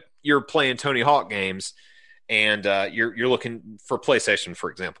 you're playing Tony Hawk games, and you're looking for PlayStation,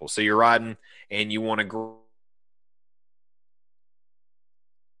 for example. So you're riding and you want to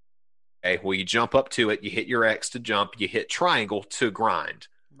you jump up to it, you hit your X to jump, you hit triangle to grind.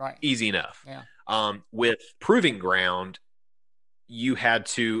 Right. Easy enough. Yeah. With Proving Ground, you had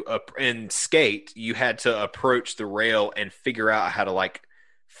to in Skate, you had to approach the rail and figure out how to like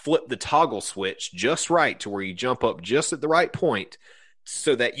flip the toggle switch just right to where you jump up just at the right point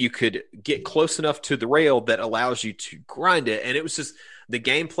so that you could get close enough to the rail that allows you to grind it. And it was just the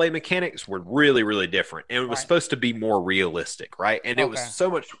gameplay mechanics were really, really different. And it was supposed to be more realistic, right? And it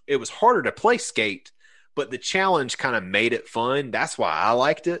was harder to play Skate, but the challenge kind of made it fun. That's why I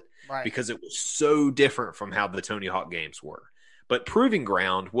liked it. Right. Because it was so different from how the Tony Hawk games were. But Proving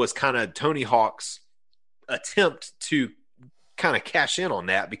Ground was kind of Tony Hawk's attempt to kind of cash in on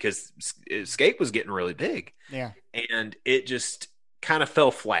that because Skate was getting really big. Yeah. And it just kind of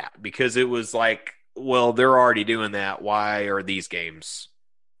fell flat because it was like, well, they're already doing that. Why are these games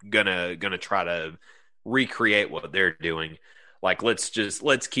gonna try to recreate what they're doing? Like, let's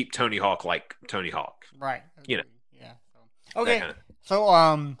keep Tony Hawk like Tony Hawk. Right. Yeah. Okay.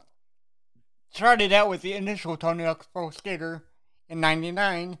 So, started out with the initial Tony Hawk Pro Skater in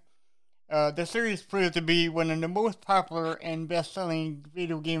 '99. The series proved to be one of the most popular and best-selling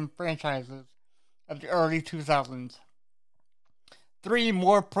video game franchises of the early 2000s. 3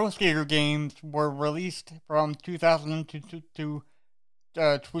 more Pro Skater games were released from 2000 to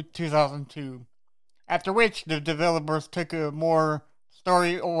 2002, after which the developers took a more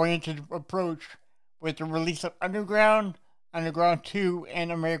story-oriented approach with the release of Underground 2,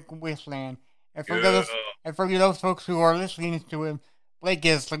 and American Wasteland. And for those folks who are listening to him, Blake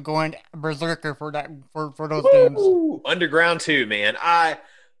is going berserker for those games. Underground 2, man. I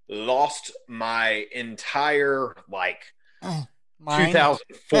lost my entire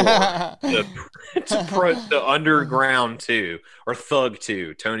 2004 to Underground 2 or Thug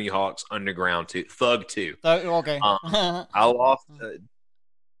 2, Tony Hawk's Underground 2, Thug 2. Okay. I lost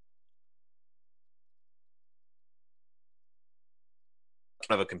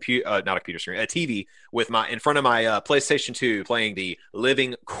of a computer, not a computer screen, a TV in front of my PlayStation 2, playing the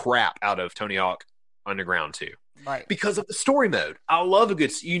living crap out of Tony Hawk Underground 2. Right. Because of the story mode. I love a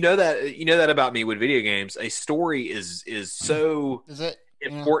good, you know that about me with video games. A story is so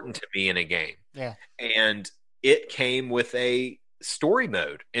important to me in a game. Yeah. And it came with a story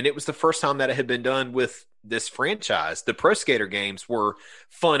mode. And it was the first time that it had been done with this franchise. The Pro Skater games were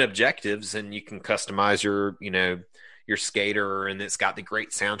fun objectives, and you can customize your skater, and it's got the great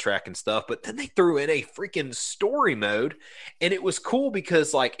soundtrack and stuff. But then they threw in a freaking story mode, and it was cool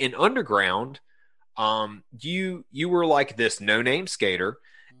because like in Underground, you were like this no-name skater,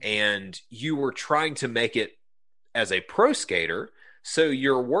 and you were trying to make it as a pro skater. So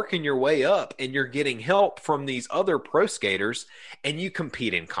you're working your way up, and you're getting help from these other pro skaters, and you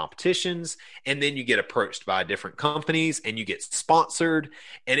compete in competitions, and then you get approached by different companies, and you get sponsored,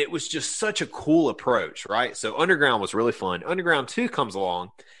 and it was just such a cool approach, right? So Underground was really fun. Underground 2 comes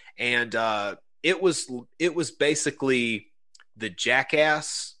along, and it was basically the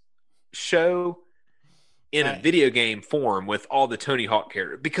Jackass show in a Right. video game form with all the Tony Hawk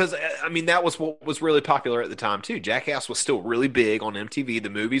characters. Because, I mean, that was what was really popular at the time, too. Jackass was still really big on MTV. The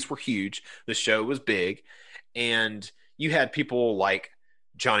movies were huge. The show was big. And you had people like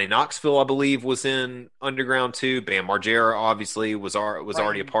Johnny Knoxville, I believe, was in Underground 2. Bam Margera, obviously, was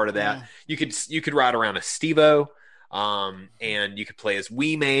already a part of that. Yeah. You could ride around as Steve-O. And you could play as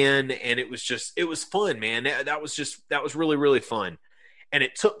Wee Man, and it was fun, man. That was really, really fun. And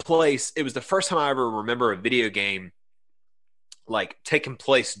it took place, it was the first time I ever remember a video game like taking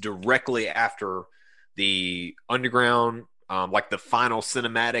place directly after the Underground, like the final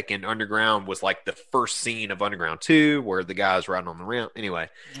cinematic in Underground was like the first scene of Underground 2 where the guy's riding on the ramp. Anyway,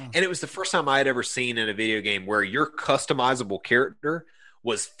 and it was the first time I had ever seen in a video game where your customizable character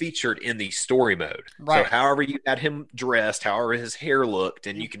was featured in the story mode. Right. So however you had him dressed, however his hair looked,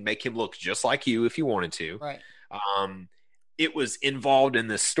 and you can make him look just like you if you wanted to. Right. It was involved in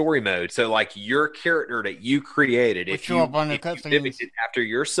this story mode. So like your character that you created, Would if show you, up on the if you cutscenes. mimicked it after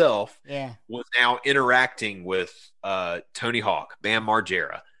yourself, Yeah. was now interacting with Tony Hawk, Bam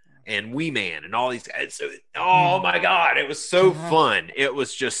Margera, and Wee Man, and all these guys. So, oh my God, it was so fun. It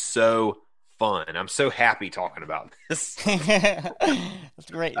was just so fun. I'm so happy talking about this.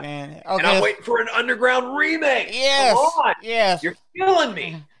 That's great, man. Okay. And I'm waiting for an Underground remake. Yes. Come on. Yes. You're killing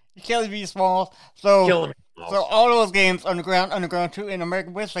me. You're killing me, Smalls. So, Killing me. so all those games, Underground 2, and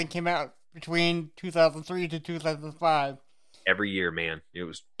American Wasteland came out between 2003 to 2005. Every year, man. It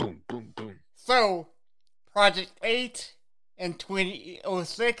was boom, boom, boom. So, Project 8 in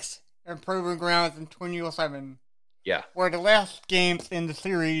 2006 and Proving Grounds in 2007 Yeah. were the last games in the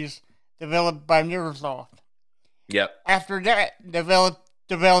series developed by Neversoft. Yep. After that,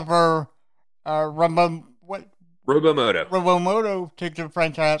 developer Robomoto. took the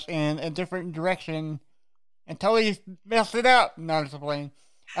franchise in a different direction and totally messed it up. Not to blame.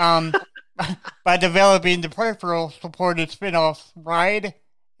 By developing the peripheral-supported spin-offs Ride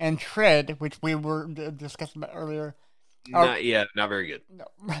and Tread, which we were discussing about earlier. Not very good. No,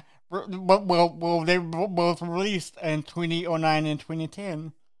 well, they were both released in 2009 and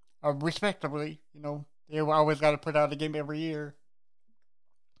 2010, respectively. You know, they always got to put out a game every year.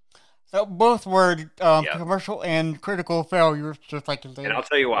 So both were commercial and critical failures, just like you said. And I'll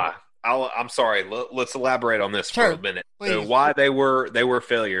tell you why. I'm sorry. Let's elaborate on this for a minute. Please. So why they were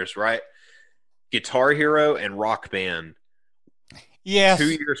failures, right? Guitar Hero and Rock Band. Yes. 2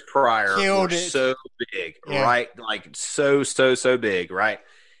 years prior were so big, right? Like so big, right?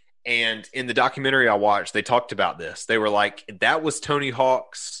 And in the documentary I watched, they talked about this. They were like, that was Tony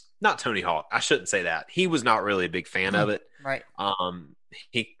Hawk's, not Tony Hawk. I shouldn't say that. He was not really a big fan of it. Right.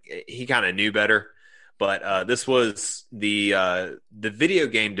 He kind of knew better. But this was the video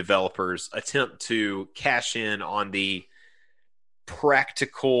game developers' attempt to cash in on the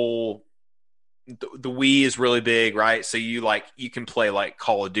practical. The Wii is really big, right? So you can play like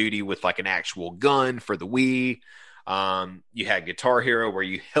Call of Duty with like an actual gun for the Wii. You had Guitar Hero where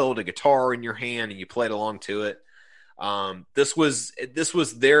you held a guitar in your hand and you played along to it. This was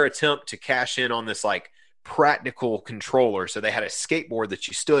their attempt to cash in on this like practical controller. So they had a skateboard that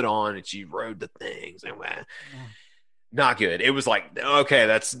you stood on and you rode the things and not good. It was like,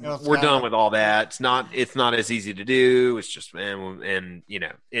 okay, we're done with all that. It's not as easy to do. It's just, and you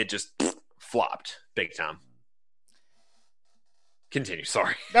know, it just flopped big time. Continue.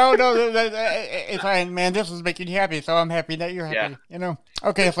 Sorry. No, it's fine, man. This is making you happy, so I'm happy that you're happy. Yeah. You know.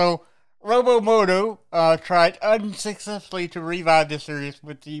 Okay, so Robomoto tried unsuccessfully to revive the series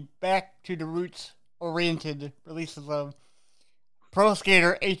with the back to the roots oriented releases of Pro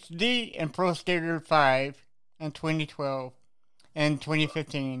Skater HD and Pro Skater 5 in 2012 and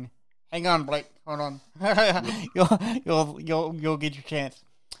 2015. Hang on, Blake. Hold on. you'll get your chance.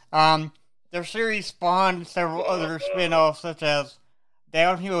 Their series spawned several other spin-offs such as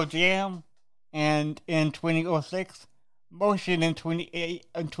Downhill Jam and in 2006, Motion in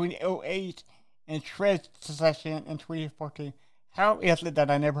 2008, and Shred Session in 2014. How is it that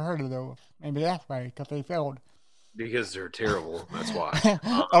I never heard of those? Maybe that's why, because they failed. Because they're terrible. That's why.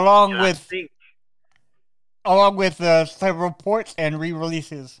 along with several ports and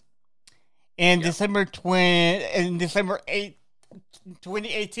re-releases. In December 8th,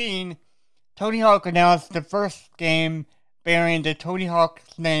 2018, Tony Hawk announced the first game bearing the Tony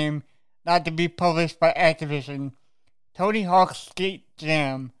Hawk's name not to be published by Activision, Tony Hawk's Skate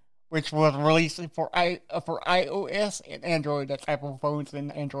Jam, which was released for iOS and Android, that's Apple phones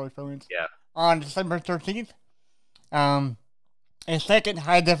and Android phones, on December 13th. A second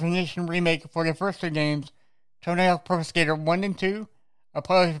high-definition remake for the first two games, Tony Hawk Pro Skater 1 and 2,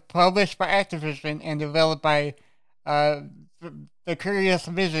 published by Activision and developed by The Curious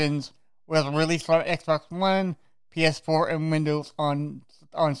Visions, was released on Xbox One, PS4, and Windows on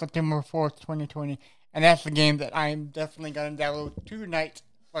September 4th, 2020. And that's the game that I'm definitely going to download tonight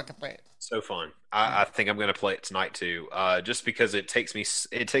so I can play it. So fun. I think I'm going to play it tonight too. Just because it takes me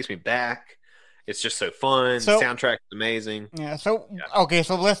back. It's just so fun. So, the soundtrack is amazing. Yeah. So okay.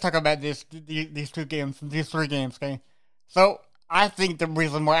 So let's talk about these three games. Okay. So I think the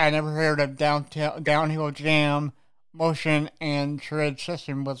reason why I never heard of Downhill Jam, Motion, and Shred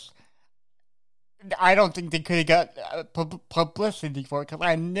Session was I don't think they could have got publicity for it because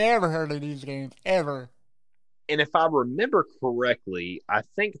I never heard of these games ever. And if I remember correctly, I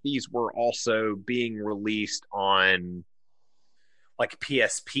think these were also being released on like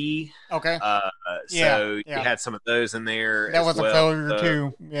PSP. Okay. So you had some of those in there. That was a failure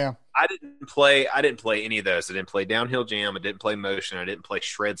too. Yeah. I didn't play any of those. I didn't play Downhill Jam. I didn't play Motion. I didn't play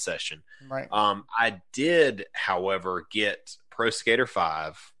Shred Session. Right. I did, however, get Pro Skater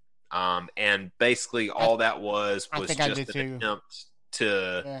 5. And basically all that was just an attempt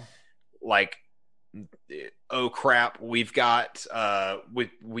to like, oh crap, we've got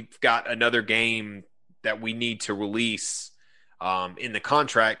another game that we need to release in the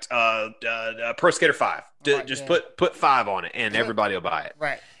contract. Pro Skater 5. Put 5 on it and everybody will buy it.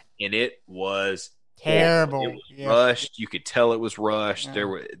 Right. And it was terrible. It was rushed. You could tell it was rushed.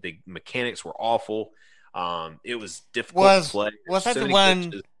 Yeah. The mechanics were awful. It was difficult to play. Was that the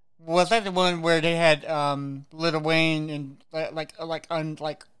one? Was that the one where they had Lil Wayne and like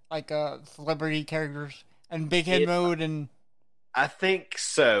celebrity characters and Big Head Mode and? I think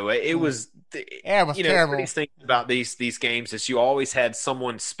so. It was. It was terrible. The thing about these games is you always had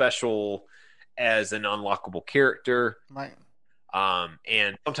someone special as an unlockable character, right?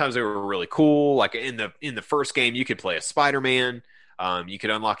 And sometimes they were really cool. Like in the first game, you could play a Spider-Man. You could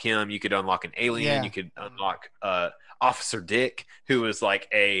unlock him. You could unlock an alien. Yeah. You could unlock Officer Dick, who was like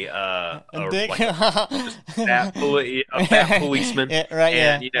a fat policeman, right?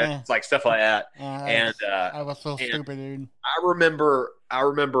 And it's like stuff like that. I was so stupid, dude. I remember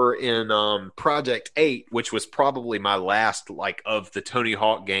in Project 8, which was probably my last like of the Tony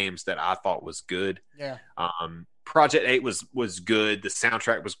Hawk games that I thought was good. Yeah. Project 8 was good. The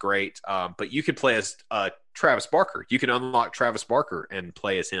soundtrack was great. But you could play as Travis Barker. You could unlock Travis Barker and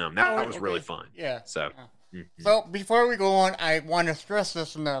play as him. That was really fun. Yeah. So. Yeah. Mm-hmm. So before we go on, I want to stress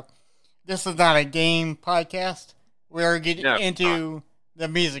this enough. This is not a game podcast. We're getting into the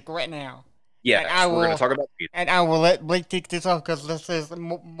music right now. Yeah, we're going to talk about music. And I will let Blake take this off because this is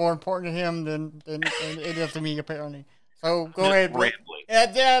more important to him than it is to me, apparently. So go ahead, Blake.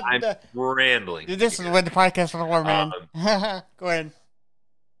 I'm rambling. This is what the podcast is for, man. Go ahead.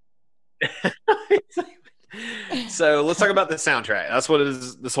 So let's talk about the soundtrack. That's what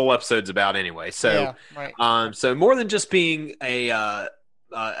this whole episode's about, anyway. So, so more than just being a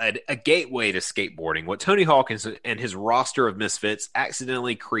gateway to skateboarding, what Tony Hawk and his roster of misfits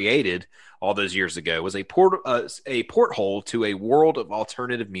accidentally created all those years ago was a porthole to a world of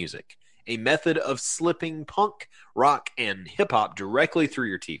alternative music, a method of slipping punk, rock, and hip hop directly through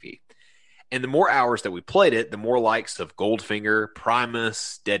your TV. And the more hours that we played it, the more likes of Goldfinger,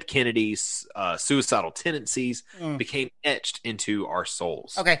 Primus, Dead Kennedys, Suicidal Tendencies became etched into our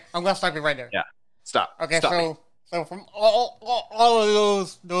souls. Okay, I'm gonna stop you right there. Yeah, stop. Okay, so from all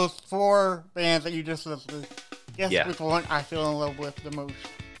of those 4 bands that you just listed, guess which one I fell in love with the most?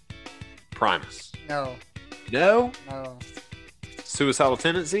 Primus. No. Suicidal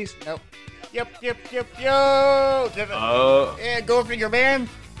Tendencies. Nope. Yep. Yo. Yeah, Goldfinger, man.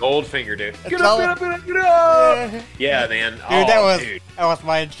 Goldfinger, dude. Get up. Yeah, man. Dude, that was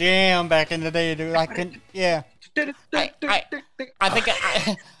my jam back in the day, dude. I couldn't. Yeah. I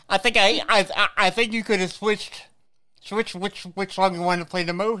think you could have switched which song you wanted to play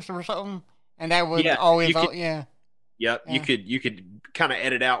the most or something, and that was always Yep. Yeah. You could kind of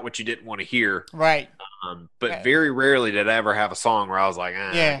edit out what you didn't want to hear. Right. But very rarely did I ever have a song where I was like,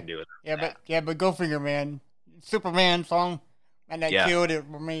 I can do it. But Goldfinger, man, Superman song. And that killed it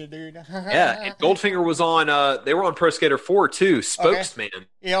for me, dude. Yeah, and Goldfinger was on, they were on Pro Skater 4 too, Spokesman. Okay.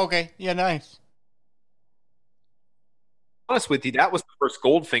 Yeah, okay. Yeah, nice. Honest with you, that was the first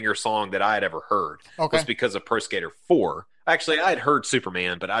Goldfinger song that I had ever heard. Okay. Was because of Pro Skater 4. Actually, I had heard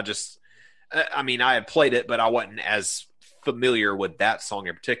Superman, but I had played it, but I wasn't as familiar with that song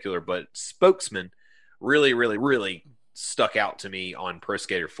in particular. But Spokesman really, really, really stuck out to me on Pro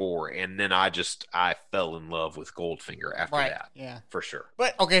Skater 4, and then I fell in love with Goldfinger after that. Yeah, for sure.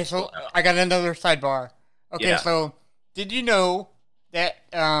 But okay, so I got another sidebar. Okay, so did you know that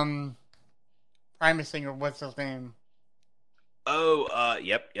Primus singer, what's his name? Oh,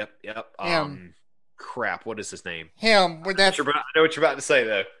 yep. Crap, what is his name? Him. I know what you're about to say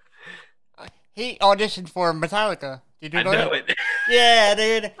though. he auditioned for Metallica. Did you I know know that? it. Yeah,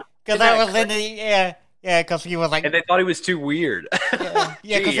 dude. Because Isn't that that was in the because he was like, And they thought he was too weird. yeah,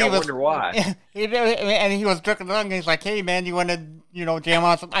 because Gee, he I was. wonder why. And he was drinking along. And he's like, "Hey, man, you want to jam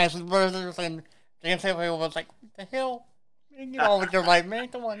on some Isley Brothers?" And James Hetfield was like, "What the hell?" And, with your life, man,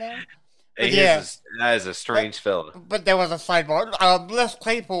 come on now. But That is a strange fella. But there was a sidebar. Les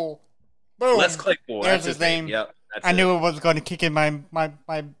Claypool. Boom. Les Claypool. There's That's his name. Yep. I knew it was going to kick in my big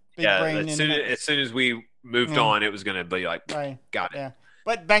brain. As soon as we moved on, it was going to be like, got it. Yeah.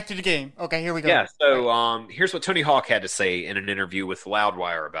 But back to the game. Okay, here we go. Yeah, so here's what Tony Hawk had to say in an interview with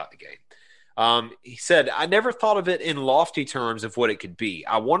Loudwire about the game. He said, "I never thought of it in lofty terms of what it could be.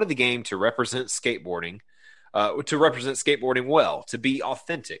 I wanted the game to represent skateboarding well, to be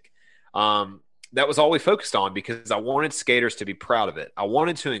authentic. That was all we focused on because I wanted skaters to be proud of it. I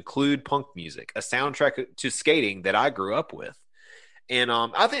wanted to include punk music, a soundtrack to skating that I grew up with. And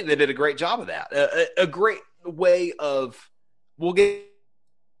I think they did a great job of that. A great way of, we'll get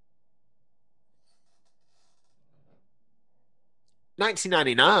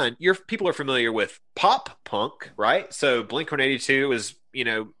 1999, people are familiar with pop punk, right? So Blink-182 is,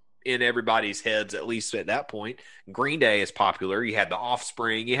 in everybody's heads, at least at that point. Green Day is popular. You had The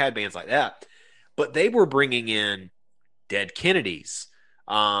Offspring. You had bands like that. But they were bringing in Dead Kennedys,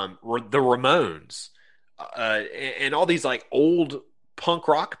 the Ramones, and all these like old punk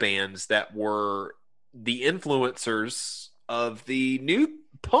rock bands that were the influencers of the new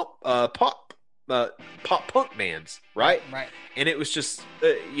pop punk bands, right? Right. And it was just,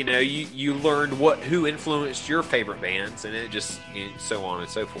 you learned who influenced your favorite bands, and it just so on and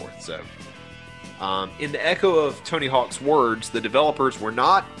so forth. So, in the echo of Tony Hawk's words, the developers were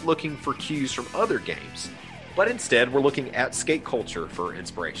not looking for cues from other games, but instead were looking at skate culture for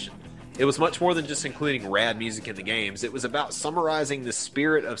inspiration. It was much more than just including rad music in the games. It was about summarizing the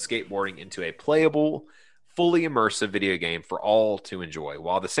spirit of skateboarding into a playable, fully immersive video game for all to enjoy.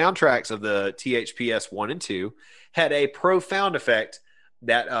 While the soundtracks of the THPS 1 and 2 had a profound effect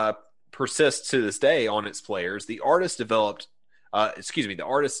that persists to this day on its players, the artists involved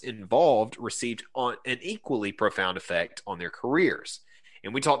received an equally profound effect on their careers.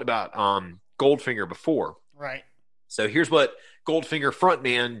 And we talked about Goldfinger before. Right. So here's what Goldfinger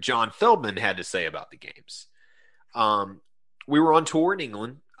frontman John Feldman had to say about the games. We were on tour in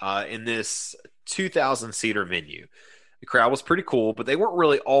England in this 2,000-seater venue. The crowd was pretty cool, but they weren't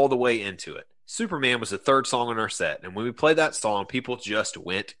really all the way into it. Superman was the third song on our set, and when we played that song, people just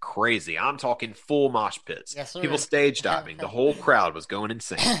went crazy. I'm talking full mosh pits. Yes, sir. People stage diving. The whole crowd was going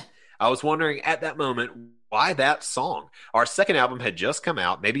insane. I was wondering at that moment, why that song? Our second album had just come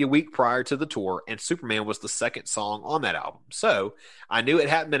out, maybe a week prior to the tour, and Superman was the second song on that album. So I knew it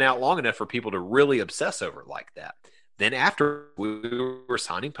hadn't been out long enough for people to really obsess over it like that. Then after, we were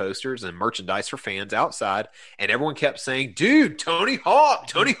signing posters and merchandise for fans outside, and everyone kept saying, "Dude, Tony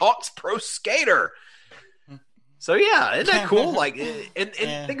Hawk's pro skater." So yeah, isn't that cool? Like, and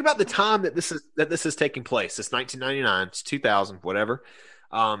think about the time that this is taking place. It's 1999, it's 2000, whatever.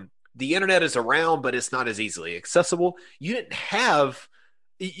 The internet is around, but it's not as easily accessible. You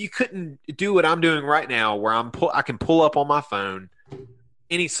couldn't do what I'm doing right now, where I can pull up on my phone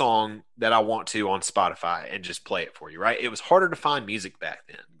any song that I want to on Spotify and just play it for you, right? It was harder to find music back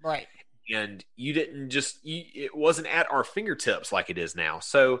then. Right. And it wasn't at our fingertips like it is now.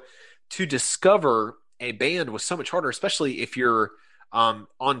 So to discover a band was so much harder, especially if you're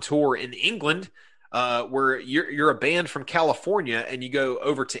on tour in England, where you're a band from California and you go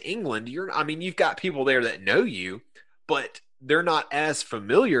over to England. You've got people there that know you, but they're not as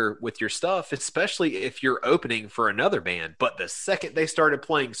familiar with your stuff, especially if you're opening for another band. But the second they started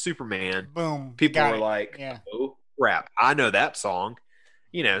playing Superman, boom, people were like, "Oh crap, I know that song."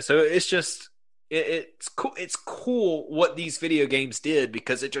 So it's just it's cool. It's cool what these video games did,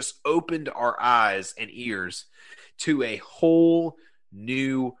 because it just opened our eyes and ears to a whole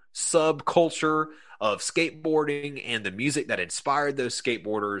new subculture of skateboarding and the music that inspired those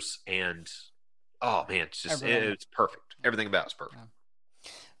skateboarders. And oh man, it's perfect. Everything about it's perfect.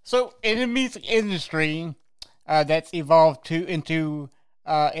 So in the music industry, that's evolved into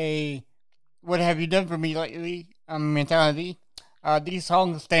a "what have you done for me lately" mentality. These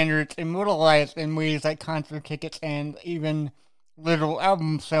song standards immortalized in ways that concert tickets and even literal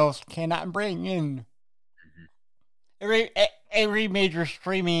album sales cannot bring in. Mm-hmm. Every major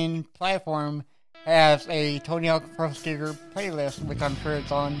streaming platform has a Tony Hawk Pro Skater playlist, which I'm sure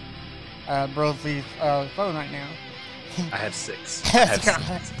it's on Brosley's phone right now. I have 6. I have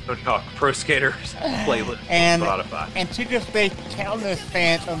 6 Tony Hawk Pro Skaters playlist on Spotify. And to this day, countless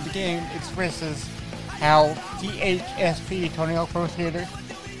fans of the game expresses how THSP, Tony Hawk Pro Skater,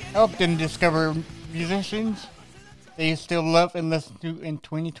 helped them discover musicians they still love and listen to in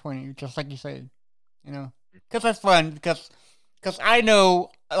 2020, just like you said. You know, because that's fun. Because I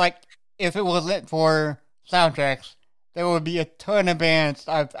know, like, if it wasn't for soundtracks, there would be a ton of bands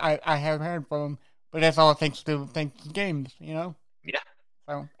I have heard from. But that's all thanks to games. You know. Yeah.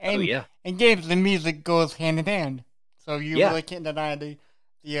 So yeah. And games and music goes hand in hand. So you really can't deny the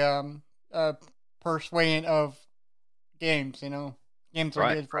persuasion of games. You know, games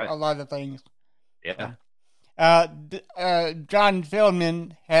are good for a lot of things. Yeah. John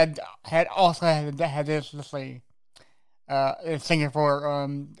Feldman had also had this to say, singer for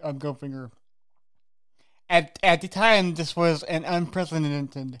Goldfinger. At the time, this was an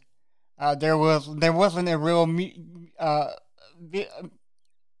unprecedented. There wasn't a real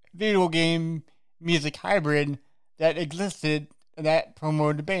video game music hybrid that existed that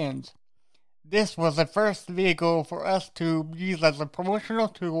promoted bands. This was the first vehicle for us to use as a promotional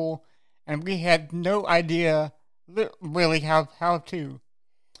tool, and we had no idea really how to.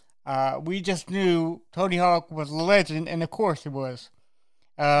 We just knew Tony Hawk was a legend, and of course he was.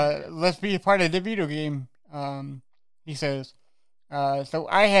 Let's be a part of the video game, he says. So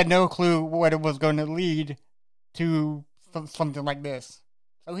I had no clue what it was going to lead to something like this.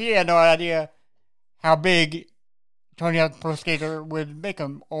 So he had no idea how big Tony Hawk Pro Skater would make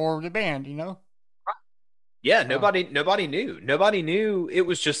him, or the band, you know? Yeah, nobody knew. Nobody knew. It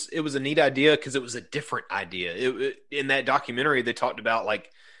was a neat idea because it was a different idea. In that documentary, they talked about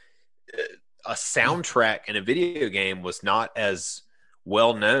like a soundtrack in a video game was not as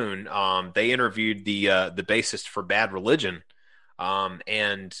well known. They interviewed the bassist for Bad Religion,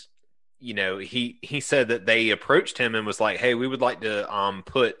 and you know he said that they approached him and was like, "Hey, we would like to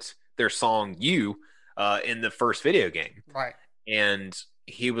put their song "You" in the first video game," right? And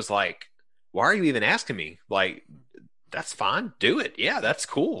he was like, "Why are you even asking me? Like, that's fine. Do it. Yeah, that's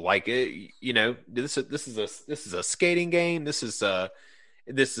cool. Like, you know, this is a skating game. This is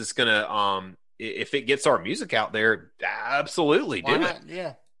gonna if it gets our music out there, absolutely do it.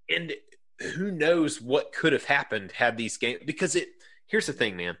 Yeah. And who knows what could have happened had these games? Because here's the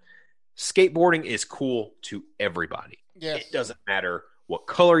thing, man. Skateboarding is cool to everybody. Yes. It doesn't matter what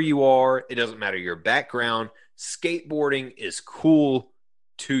color you are. It doesn't matter your background. Skateboarding is cool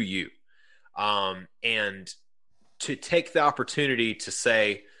to you. And to take the opportunity to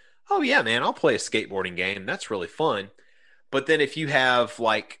say, oh yeah, man, I'll play a skateboarding game. That's really fun. But then if you have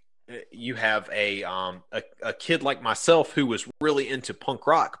a kid like myself who was really into punk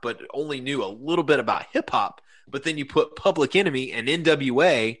rock, but only knew a little bit about hip hop, but then you put Public Enemy and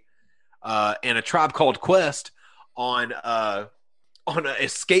NWA, and a Tribe Called Quest on a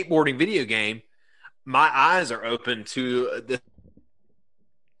skateboarding video game, my eyes are open to the,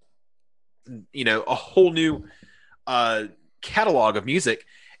 you know, a whole new catalog of music.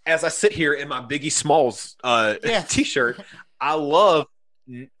 As I sit here in my Biggie Smalls t-shirt, I love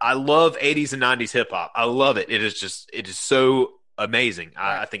 80s and 90s hip hop. I love it. It is so amazing.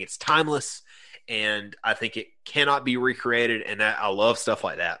 I think it's timeless, and I think it cannot be recreated, and I love stuff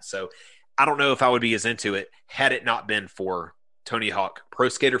like that. So I don't know if I would be as into it had it not been for Tony Hawk Pro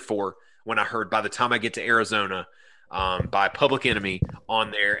Skater 4 when I heard By the Time I Get to Arizona by Public Enemy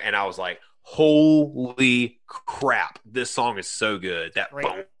on there, and I was like, holy crap, this song is so good. That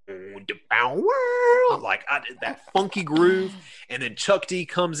like that funky groove, and then Chuck D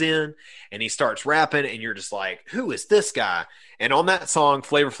comes in and he starts rapping, and you're just like, who is this guy? And on that song,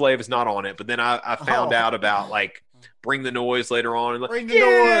 Flavor Flav is not on it, but then I found out about like Bring the Noise later on, and like, Bring the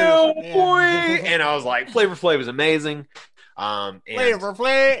Noise, boy, and I was like, Flavor Flav is amazing. Flavor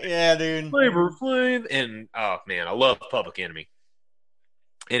Flav, yeah, dude, Flavor Flav, and oh man, I love Public Enemy.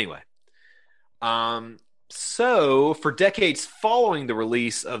 Anyway. So, for decades following the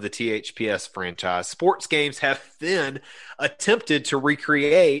release of the THPS franchise, sports games have then attempted to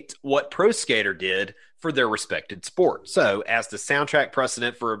recreate what Pro Skater did for their respected sport. So, as the soundtrack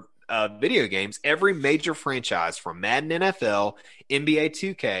precedent for video games, every major franchise from Madden NFL, NBA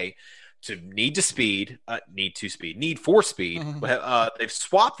 2K, to Need for Speed, they've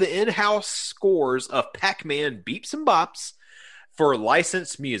swapped the in-house scores of Pac-Man Beeps and Bops for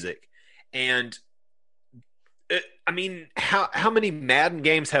licensed music. And I mean, how many Madden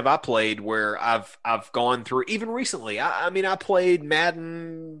games have I played where I've gone through, even recently? I mean, I played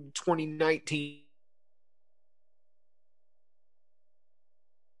Madden 2019.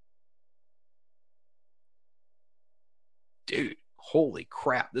 Dude, holy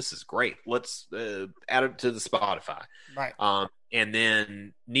crap, this is great. Let's add it to the Spotify. Right. And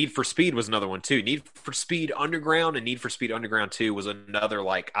then Need for Speed was another one too. Need for Speed Underground and Need for Speed Underground 2 was another,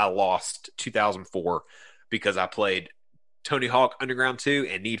 like, I lost 2004 because I played Tony Hawk Underground 2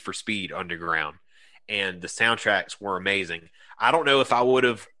 and Need for Speed Underground. And the soundtracks were amazing. I don't know if I would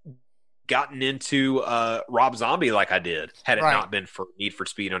have gotten into Rob Zombie like I did had it not been for Need for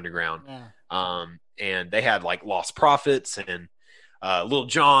Speed Underground. Yeah. And they had like Lost Prophets and Lil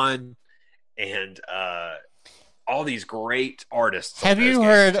Jon and all these great artists. Have you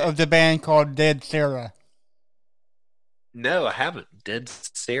heard of the band called Dead Sarah? No, I haven't. Dead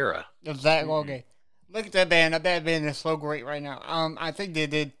Sarah. Is that okay? Look at that band. That band is so great right now. I think they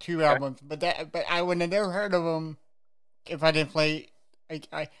did 2 albums, but I would have never heard of them if I didn't play.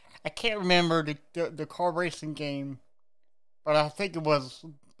 I can't remember the car racing game, but I think it was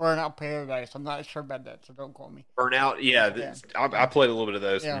Burnout Paradise. I'm not sure about that, so don't call me. Burnout, yeah. I played a little bit of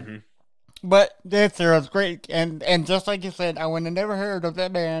those. Yeah. Mm-hmm. But Dead Sarah's great, and just like you said, I would have never heard of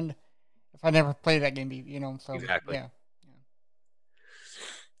that band if I never played that game. So exactly. Yeah.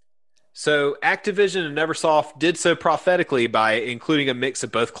 So Activision and Neversoft did so prophetically by including a mix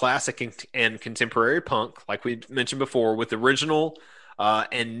of both classic and contemporary punk, like we mentioned before, with original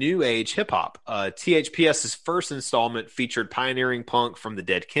and new age hip hop. THPS's first installment featured pioneering punk from the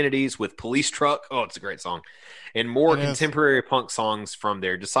Dead Kennedys with Police Truck. Oh, it's a great song. And more contemporary punk songs from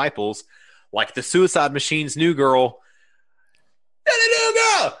their disciples, like the Suicide Machine's New Girl.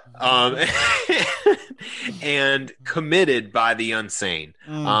 And Committed by the Unsane.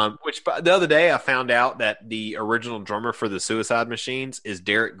 Which the other day I found out that the original drummer for the Suicide Machines is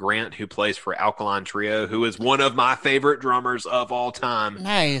Derek Grant, who plays for Alkaline Trio, who is one of my favorite drummers of all time.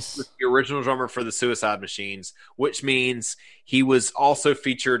 Nice. The original drummer for the Suicide Machines, which means he was also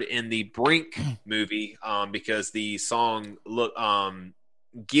featured in the Brink movie because the song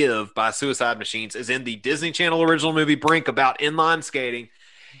Give by Suicide Machines is in the Disney Channel original movie Brink about inline skating,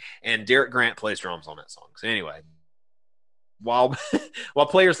 and Derek Grant plays drums on that song. So anyway, while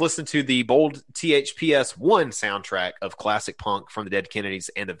players listen to the bold THPS 1 soundtrack of classic punk from the Dead Kennedys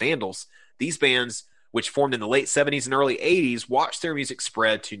and the Vandals, these bands, which formed in the late 70s and early 80s, watched their music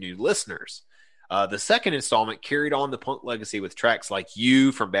spread to new listeners. The second installment carried on the punk legacy with tracks like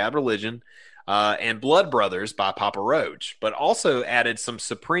You from Bad Religion, and Blood Brothers by Papa Roach, but also added some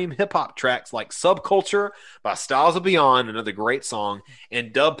supreme hip-hop tracks like Subculture by Styles of Beyond, another great song,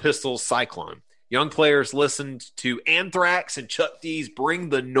 and Dub Pistols' Cyclone. Young players listened to Anthrax and Chuck D's Bring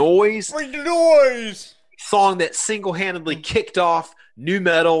the Noise. Bring the Noise! Song that single-handedly kicked off nu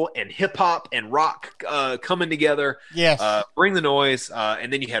metal and hip-hop and rock coming together. Yes. Bring the Noise.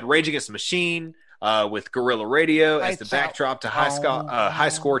 And then you had Rage Against the Machine, with Guerrilla Radio as the backdrop to high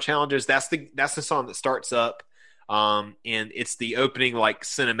score challenges. That's the song that starts up, and it's the opening like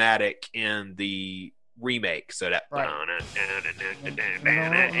cinematic in the remake. So that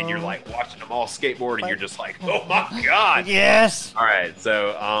and you're like watching them all skateboard, and you're just like, oh my god, yes. All right,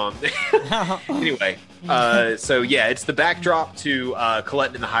 so anyway, so yeah, it's the backdrop to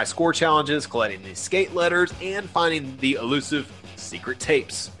collecting the high score challenges, collecting the skate letters, and finding the elusive secret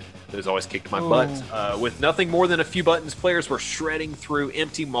tapes. Those always kicked my butt. With nothing more than a few buttons, players were shredding through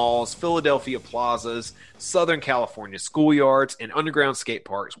empty malls, Philadelphia plazas, Southern California schoolyards, and underground skate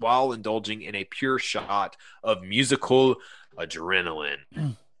parks while indulging in a pure shot of musical adrenaline.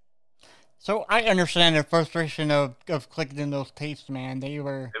 So I understand the frustration of clicking in those tapes, man. It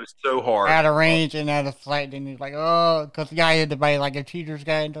was so hard. Out of range and out of sight, and he's like, oh, because the guy had to buy like a cheater's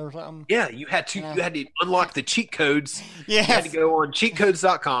guide or something. Yeah, you had to unlock the cheat codes. Yes. You had to go on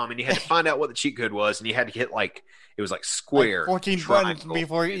cheatcodes.com and you had to find out what the cheat code was, and you had to hit it was like square, 14 buttons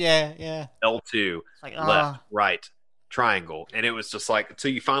before. Yeah. L2, like, left, right, triangle, and it was just like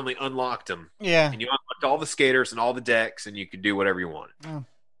until you finally unlocked them. Yeah, and you unlocked all the skaters and all the decks, and you could do whatever you wanted.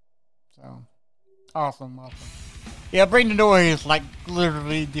 So awesome. Yeah, Bring the Noise like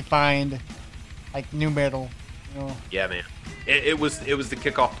literally defined like nu metal. Yeah, man. It was the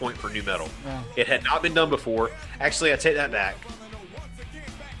kickoff point for nu metal. Yeah. It had not been done before. Actually, I take that back.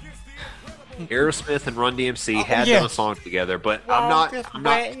 Aerosmith and Run DMC had done a song together, but I'm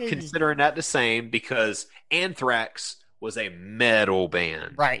not considering that the same because Anthrax was a metal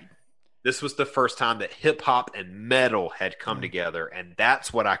band. Right. This was the first time that hip hop and metal had come together, and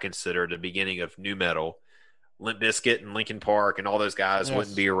that's what I consider the beginning of nu metal. Limp Bizkit and Linkin Park and all those guys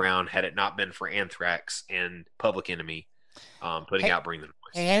wouldn't be around had it not been for Anthrax and Public Enemy putting out Bring the Noise.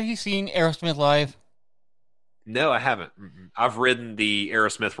 Hey, have you seen Aerosmith live? No, I haven't. I've ridden the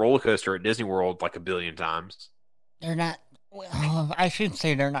Aerosmith roller coaster at Disney World like a billion times. They're not. Well, I shouldn't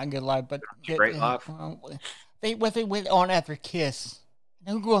say they're not good live, but great live. They went on after Kiss.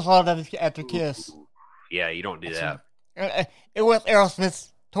 Who goes on after Kiss? Yeah, you don't do that. It was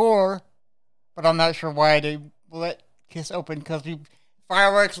Aerosmith's tour, but I'm not sure why they let Kiss open because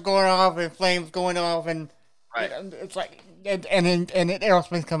fireworks going off and flames going off, and it's like and then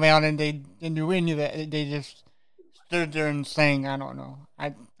Aerosmith come out and they didn't do any of that. They just stood there and sang. I don't know.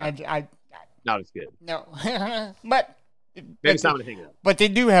 I Not as good. no, but. Maybe it's not to think of that. But they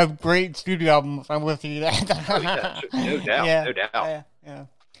do have great studio albums. I will see that. Oh, yeah, sure. No doubt. Yeah, No doubt. yeah.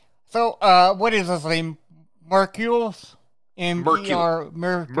 So, what is his name? Mercurius? Mercules.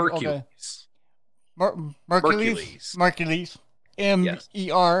 Mercules. Mercules. Yes. Merkules,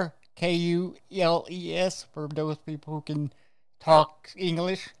 for those people who can talk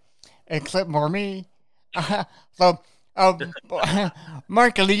English, except for me. So,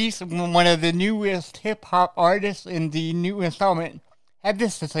 Mercules, one of the newest hip hop artists in the new installment, had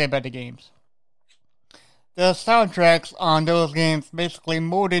this to say about the games. The soundtracks on those games basically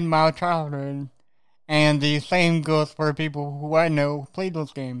molded my childhood, and the same goes for people who I know play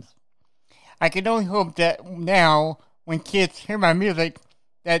those games. I can only hope that now, when kids hear my music,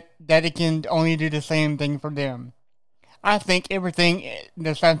 that it can only do the same thing for them. I think everything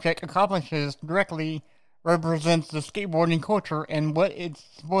the soundtrack accomplishes directly represents the skateboarding culture and what it's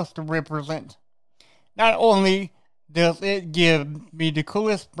supposed to represent. Not only does it give me the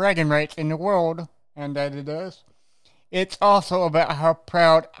coolest bragging rights in the world, and that it does, it's also about how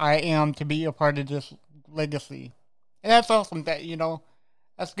proud I am to be a part of this legacy. And that's awesome that,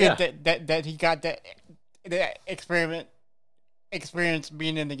 that's good that he got that experience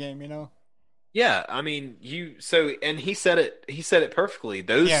being in the game, Yeah, I mean, and he said it perfectly.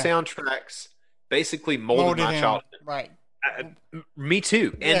 Those soundtracks basically molded my childhood. Right. Me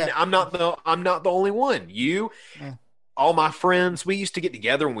too. And I'm not the only one. All my friends, we used to get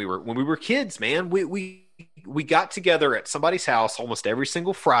together when we were kids, man. We got together at somebody's house almost every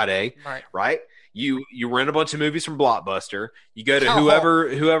single Friday, right? You rent a bunch of movies from Blockbuster. You go to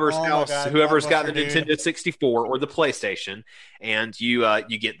whoever's house, whoever's got the Nintendo 64 or the PlayStation, and you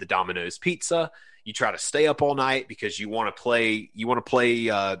get the Domino's pizza. You try to stay up all night because you want to play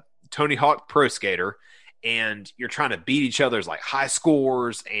Tony Hawk Pro Skater, and you're trying to beat each other's like high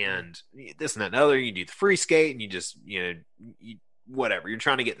scores and this and that and other. You do the free skate, and you just whatever. You're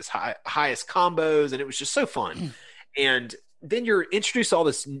trying to get this highest combos, and it was just so fun. And then you're introduced to all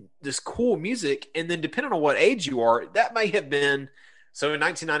this cool music, and then depending on what age you are, that may have been. So in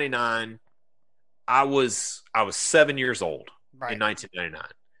 1999, I was 7 years old in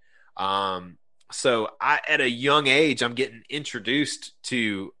 1999. So at a young age, I'm getting introduced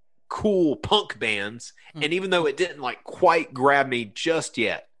to cool punk bands, and even though it didn't like quite grab me just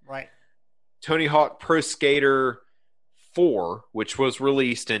yet, right? Tony Hawk Pro Skater 4, which was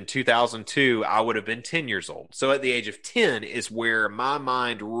released in 2002, I would have been 10 years old. So at the age of 10 is where my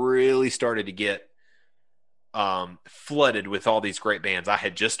mind really started to get flooded with all these great bands. I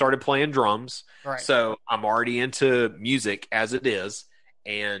had just started playing drums, so I'm already into music as it is,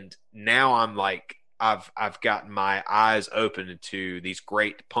 and now I'm like, I've gotten my eyes open to these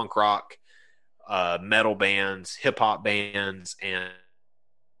great punk rock, metal bands, hip hop bands, and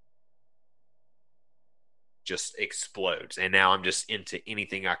just explodes. And now I'm just into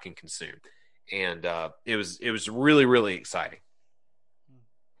anything I can consume, and it was really, really exciting.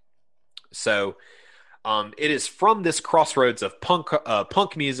 So it is from this crossroads of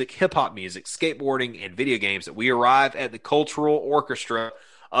punk music, hip hop music, skateboarding, and video games that we arrive at the cultural orchestra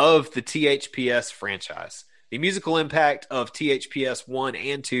of the THPS franchise. The musical impact of THPS 1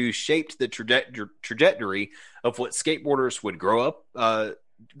 and 2 shaped the trajectory of what skateboarders would grow up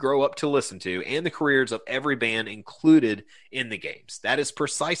to listen to, and the careers of every band included in the games. That is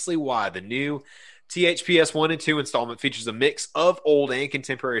precisely why the new THPS 1 and 2 installment features a mix of old and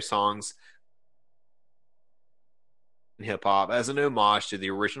contemporary songs and hip-hop as an homage to the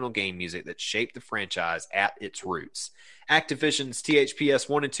original game music that shaped the franchise at its roots. Activision's THPS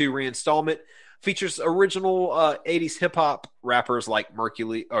 1 and 2 reinstallment features original 80s hip-hop rappers like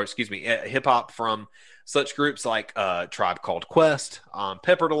hip-hop from such groups like Tribe Called Quest,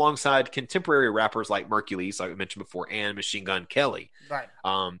 peppered alongside contemporary rappers like Mercules, like we mentioned before, and Machine Gun Kelly. Right.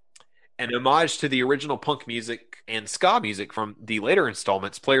 An homage to the original punk music and ska music from the later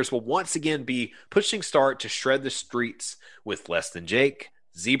installments, players will once again be pushing start to shred the streets with Less Than Jake,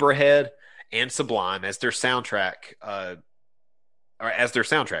 Zebrahead, and Sublime as their soundtrack.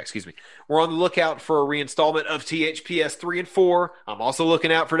 Excuse me. We're on the lookout for a reinstallment of THPS 3 and 4. I'm also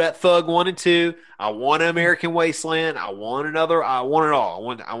looking out for that Thug 1 and 2. I want American Wasteland. I want it all. I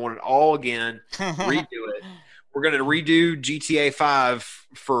want it all again. Redo it. We're going to redo GTA 5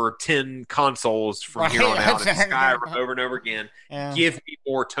 for 10 consoles from here on out and Skyrim over and over again. Yeah. Give me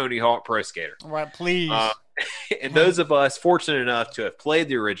more Tony Hawk Pro Skater. Right, please. And those of us fortunate enough to have played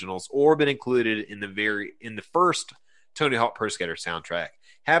the originals or been included in the first Tony Hawk Pro Skater soundtrack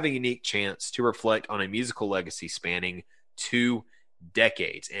have a unique chance to reflect on a musical legacy spanning 2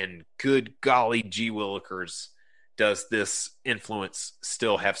 decades. And good golly, gee willikers, does this influence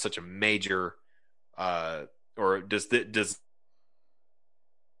still have such a major, or does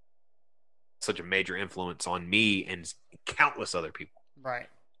such a major influence on me and countless other people? Right.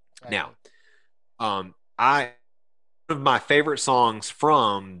 Now, one of my favorite songs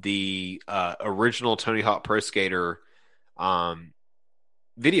from the original Tony Hawk Pro Skater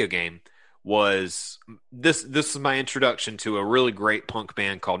video game was this. This is my introduction to a really great punk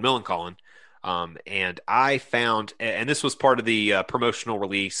band called Millencolin. And I found, and this was part of the promotional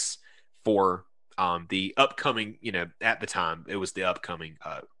release for the upcoming, at the time, it was the upcoming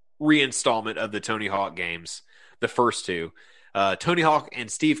reinstallment of the Tony Hawk games, the first 2. Tony Hawk and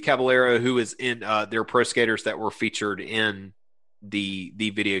Steve Caballero, who is in their pro skaters that were featured in the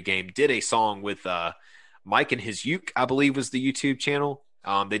video game, did a song with Mike and His Uke, I believe was the YouTube channel.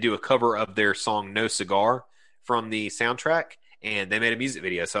 They do a cover of their song No Cigar from the soundtrack, and they made a music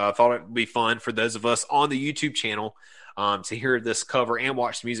video. So I thought it would be fun for those of us on the YouTube channel to hear this cover and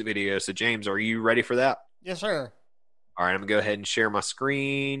watch the music video. So James, are you ready for that? Yes, sir. All right, I'm going to go ahead and share my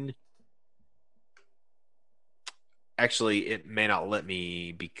screen. Actually, it may not let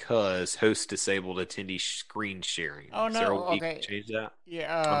me because host disabled attendee screen sharing. Oh, no. Sarah, Okay. Change that?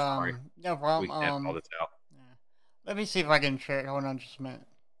 Yeah, I'm sorry. no We problem. can edit all this out. Yeah. Let me see if I can share it. Hold on just a minute.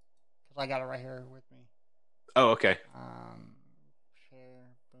 Because I got it right here with me. Oh, okay. Share,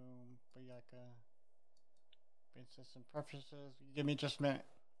 boom, Booyaka. Bin system preferences. Give me just a minute.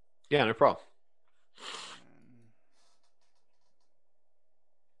 Yeah, no problem.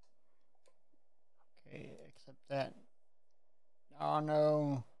 Okay, accept that. Oh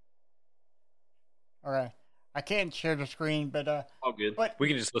no. Alright. I can't share the screen, but All good. But- We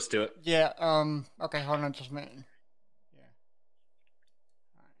can just listen to it. yeah, okay, hold on just a minute. Yeah.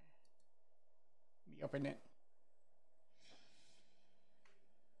 Alright. Let me open it.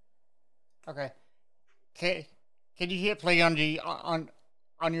 Okay. Can you hit play on the on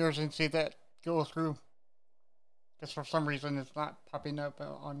yours and see if that goes through? Because for some reason it's not popping up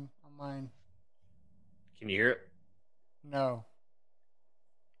on mine. Can you hear it? No.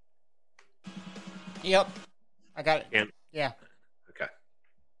 Yep. I got it. Can? Yeah. Okay.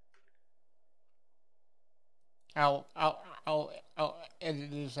 I'll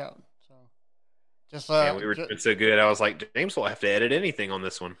edit this out. So just Yeah, we were doing so good. I was like, James will have to edit anything on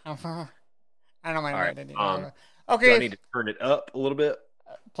this one. I don't mind All right, editing. Do Okay. I need to turn it up a little bit?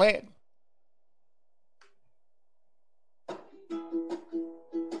 Play it.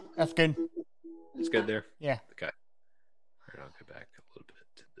 That's good. It's good there? Yeah. Okay. All right, I'll go back a little bit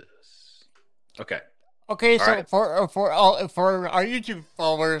to this. Okay. Okay, All so right. for our YouTube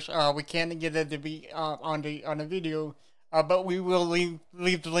followers, we can't get it to be on the video, but we will leave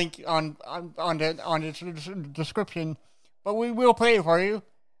the link on the description. But we will play it for you.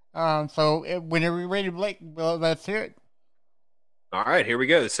 So whenever you're ready to play, let's hear it. All right, here we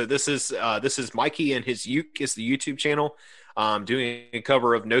go. So this is Mikey and His Uke is the YouTube channel, doing a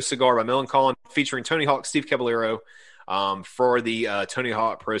cover of No Cigar by Millencolin, featuring Tony Hawk, Steve Caballero, for the Tony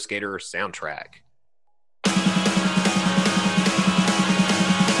Hawk Pro Skater soundtrack.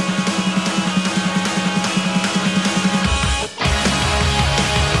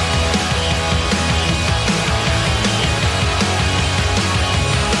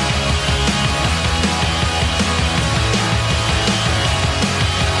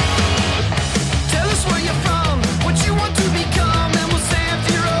 Tell us where you're from, what you want to become, and we'll say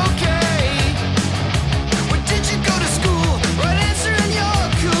if you're okay. Where did you go to school? Right answer and you're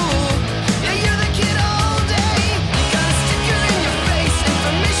cool. Yeah, you're the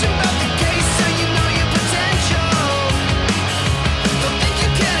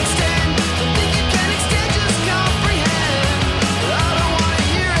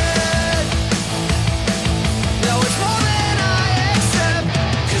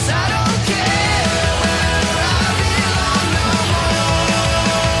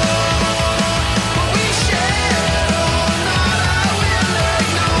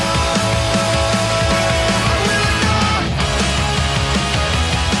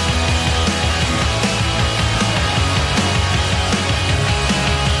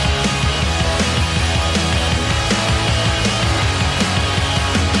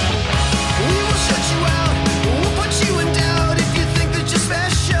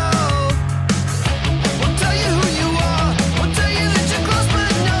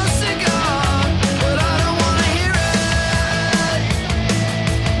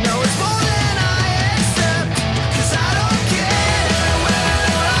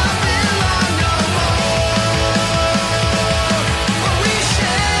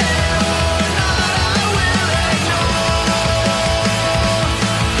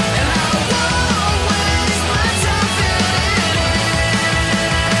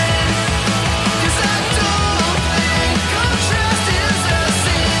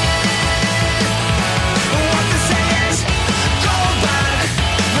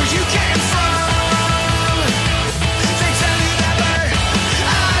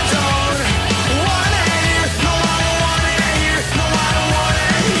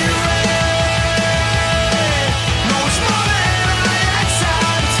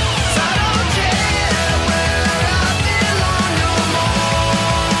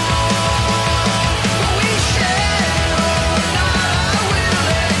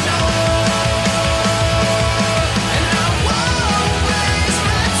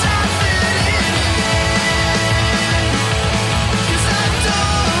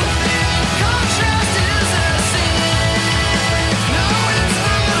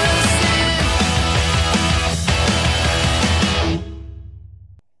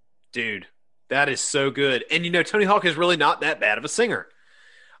Dude, that is so good. And Tony Hawk is really not that bad of a singer.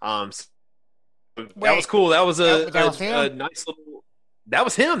 So that was cool. That was that was a him? nice little. That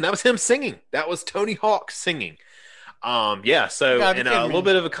was him. That was him singing. That was Tony Hawk singing. Yeah. So, gotta be and kidding a me. little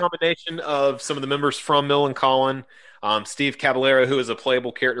bit of a combination of some of the members from Mill and Colin. Steve Caballero, who is a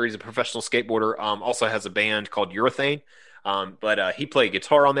playable character, he's a professional skateboarder. Also has a band called Urethane. But he played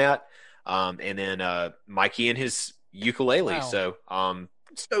guitar on that. And then Mikey and his ukulele. Wow. So,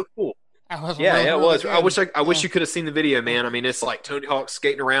 so cool. That was Yeah, really, yeah, it really was. good. I wish you could have seen the video, man. I mean, it's like Tony Hawk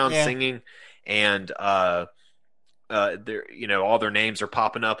skating around, Yeah. singing, and all their names are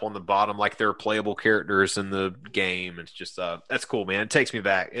popping up on the bottom like they're playable characters in the game. It's just that's cool, man. It takes me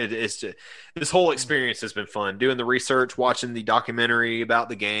back. It's just, this whole experience has been fun. Doing the research, watching the documentary about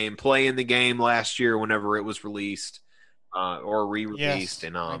the game, playing the game last year whenever it was released or re-released, Yes.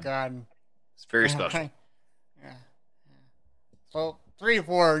 and My God. it's very special. Yeah. So 3 or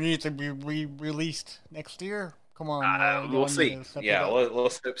 4 needs to be released next year. Come on, We'll see. Yeah,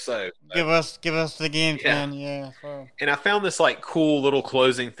 let's hope so. give us the game Yeah. plan. Yeah. So And I found this like cool little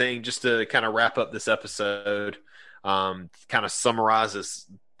closing thing just to kind of wrap up this episode. Kind of summarizes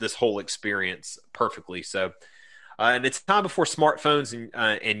this whole experience perfectly. So, and it's time before smartphones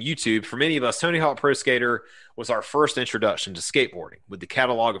and YouTube. For many of us, Tony Hawk Pro Skater was our first introduction to skateboarding. With the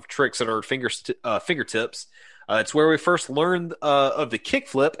catalog of tricks at our fingertips, it's where we first learned of the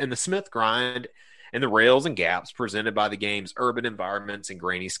kickflip and the Smith grind and the rails and gaps presented by the game's urban environments and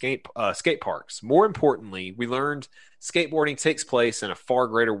grainy skate parks. More importantly, we learned skateboarding takes place in a far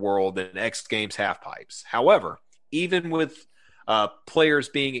greater world than X Games halfpipes. However, even with players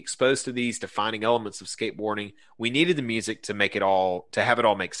being exposed to these defining elements of skateboarding, we needed the music to have it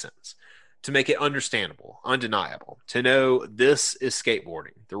all make sense, to make it understandable, undeniable, to know this is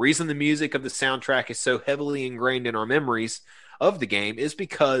skateboarding. The reason the music of the soundtrack is so heavily ingrained in our memories of the game is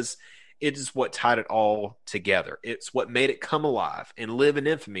because it is what tied it all together. It's what made it come alive and live in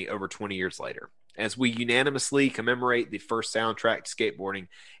infamy over 20 years later, as we unanimously commemorate the first soundtrack to skateboarding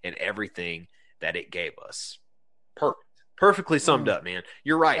and everything that it gave us. Perfectly summed up, man.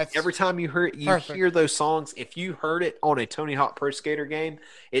 You're right. That's Every time you hear those songs, if you heard it on a Tony Hawk Pro Skater game,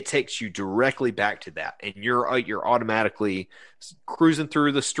 it takes you directly back to that, and you're automatically cruising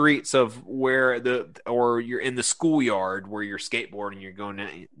through the streets of or you're in the schoolyard where you're skateboarding. You're going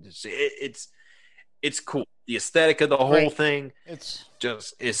in. It's cool. The aesthetic of the whole Right. thing it's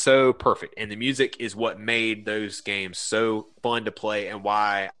is so perfect, and the music is what made those games so fun to play, and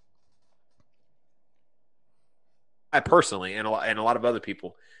why I personally and a lot of other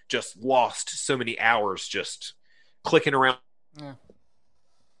people just lost so many hours just clicking around. yeah.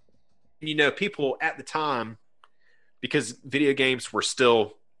 People at the time, because video games were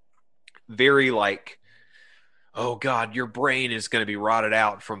still very like, oh God, your brain is going to be rotted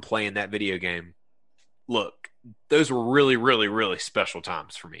out from playing that video game. Look, those were really, really, really special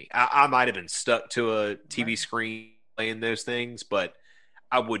times for me. I might have been stuck to a TV screen playing those things, but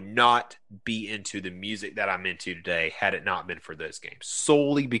I would not be into the music that I'm into today had it not been for those games,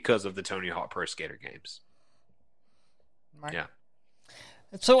 solely because of the Tony Hawk Pro Skater games. Right. Yeah.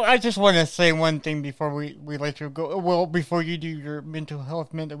 So I just want to say one thing before we let you go. Well, before you do your mental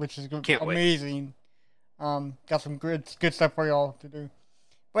health minute, which is Can't wait. amazing. Got some good stuff for y'all to do.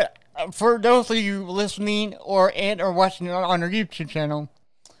 But for those of you listening or watching it on our YouTube channel,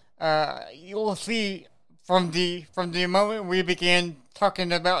 you will see from the moment we began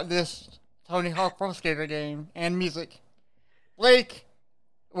talking about this Tony Hawk Pro Skater game and music, Blake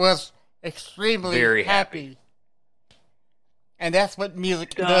was extremely Very happy. happy. And that's what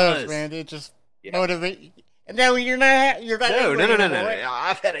music It does, does. man. It just Yeah. motivates. And now you're not. You're not. No. angry anymore, right?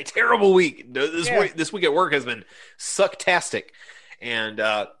 I've had a terrible week. This Yeah. this week at work has been sucktastic, and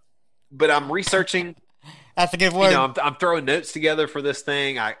but I'm researching. That's a good word. I'm throwing notes together for this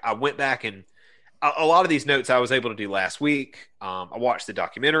thing. I went back and a lot of these notes I was able to do last week. I watched the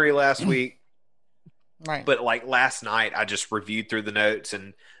documentary last week, Right. but like last night, I just reviewed through the notes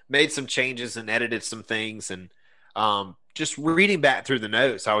and made some changes and edited some things. And just reading back through the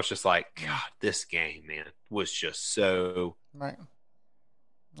notes, I was just like, God, this game, man, was just so Right.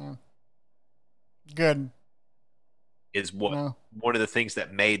 Yeah. Good. is what No. one of the things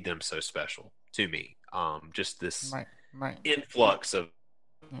that made them so special to me. Just this Right. Right. influx of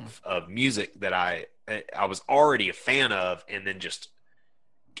music that I was already a fan of, and then just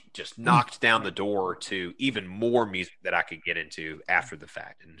knocked down the door to even more music that I could get into after the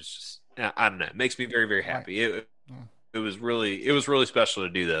fact. And it's just, I don't know, it makes me very, very happy. It was really special to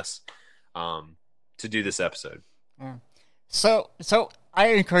do this, episode. Yeah. So I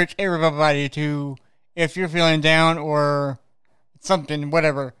encourage everybody to, if you're feeling down or something,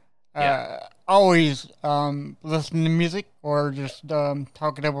 whatever, always listen to music or just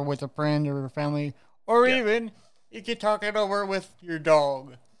talk it over with a friend or a family, or Yeah. even you could talk it over with your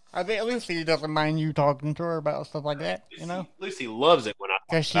dog. I think Lucy doesn't mind you talking to her about stuff like that, you know, Lucy loves it when I talk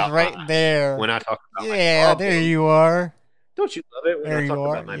because she's about right there. when I talk about my Yeah, there problems. you are. Don't you love it when There I you talk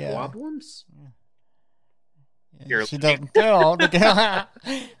are, about my yeah. problems? Here, She let me- doesn't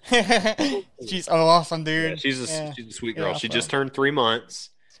tell. She's awesome, dude. Yeah, she's a Yeah. she's a sweet girl. Yeah, She so- just turned 3 months.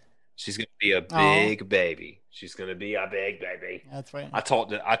 She's gonna be a big baby. She's gonna be a big baby. That's right. I talk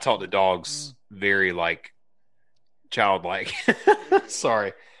to dogs very like childlike.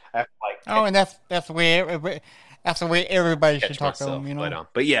 Sorry, I have to, like Oh, and that's the way everybody should catch talk to myself. them, you know.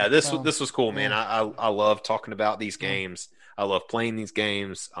 But yeah, this So, this was cool, man. yeah. I love talking about these games. I love playing these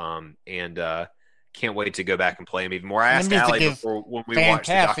games. And can't wait to go back and play them even more. I And asked the music Allie is before when we watched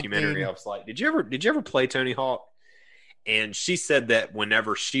the fantastic, documentary. dude. I was like, "Did you ever play Tony Hawk?" And she said that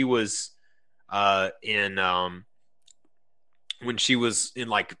whenever she was when she was in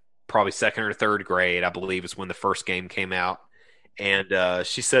like probably second or third grade, I believe is when the first game came out. And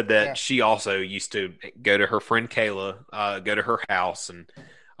she said that Yeah. she also used to go to her friend Kayla, go to her house, and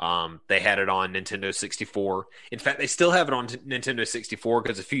they had it on Nintendo 64. In fact, they still have it on Nintendo 64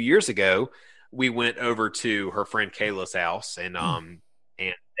 because a few years ago we went over to her friend Kayla's house, and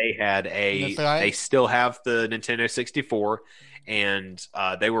they had That's right. they still have the Nintendo 64, and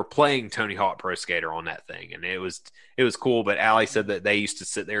they were playing Tony Hawk Pro Skater on that thing, and it was cool. But Allie said that they used to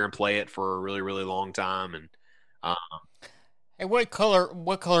sit there and play it for a really, really long time, and Hey, what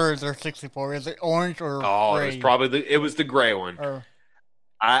color is their 64? Is it orange or it was gray? probably the gray one. Or,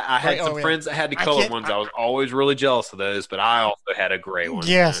 I had Gray- some oh, yeah. friends that had the I colored can't- ones. I was always really jealous of those, but I also had a gray one.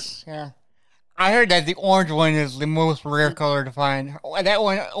 yes, yeah. I heard that the orange one is the most rare color to find. That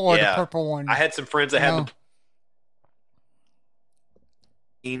one or Yeah. the purple one. I had some friends that had No. the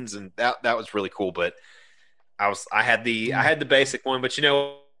beans, and that was really cool. But I had the basic one, but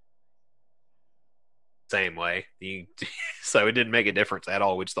same way. So it didn't make a difference at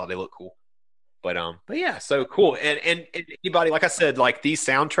all. We just thought they looked cool. But yeah, so cool. And anybody, like I said, like these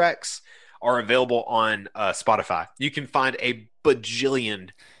soundtracks are available on Spotify. You can find a bajillion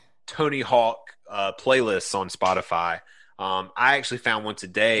Tony Hawk playlists on Spotify. I actually found one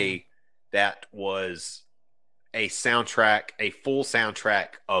today that was a full soundtrack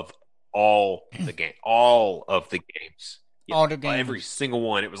of all of the games. All the games. Every single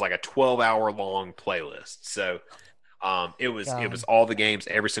one. It was like a 12-hour long playlist. So it was God. all the games,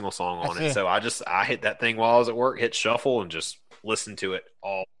 every single song on That's it. So I hit that thing while I was at work, hit shuffle, and just listened to it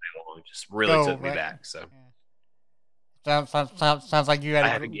all day long. Just really Go, took me right. back. So Sounds like you had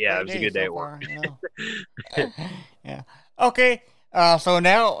a great it was a good day so at work. far, you know? Yeah. Okay. So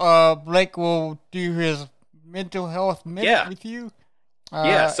now Blake will do his mental health minute Yeah. with you.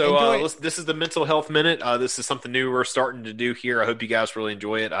 So enjoy it. this is the Mental Health Minute. This is something new we're starting to do here. I hope you guys really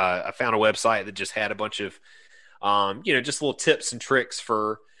enjoy it. I found a website that just had a bunch of, just little tips and tricks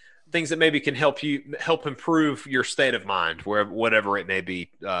for things that maybe can help improve your state of mind, whatever it may be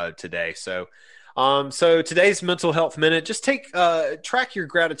today. So today's Mental Health Minute, just track your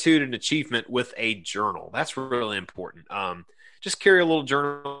gratitude and achievement with a journal. That's really important. Just carry a little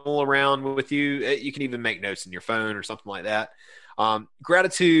journal around with you. You can even make notes in your phone or something like that.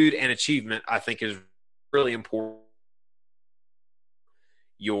 Gratitude and achievement, I think, is really important.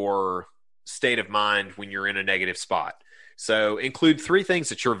 Your state of mind when you're in a negative spot. So include 3 things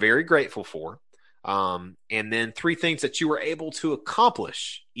that you're very grateful for, and then 3 things that you were able to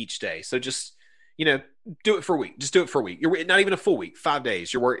accomplish each day. So just do it for a week. Just do it for a week. You're not even a full week, 5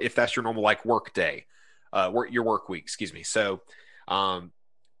 days. Your work, if that's your normal work day, your work week. Excuse me. So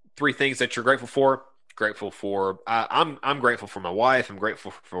 3 things that you're grateful for. Grateful for I'm grateful for my wife. I'm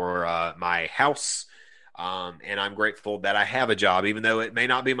grateful for my house, and I'm grateful that I have a job, even though it may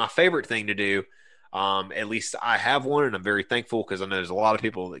not be my favorite thing to do. At least I have one, and I'm very thankful because I know there's a lot of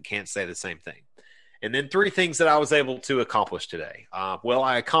people that can't say the same thing. And then 3 things that I was able to accomplish today.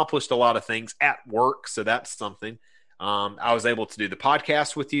 I accomplished a lot of things at work, so that's something. I was able to do the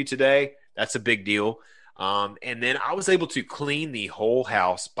podcast with you today. That's a big deal. And then I was able to clean the whole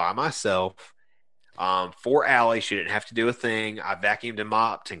house by myself. For Allie, she didn't have to do a thing. I vacuumed and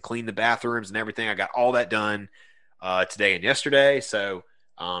mopped and cleaned the bathrooms and everything. I got all that done today and yesterday. So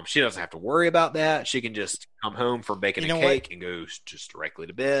she doesn't have to worry about that. She can just come home from baking You a know cake what? and go just directly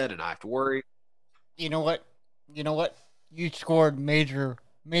to bed, and I have to worry. You know what? You scored major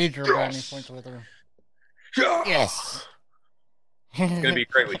brownie points with her. Yes. It's going to be a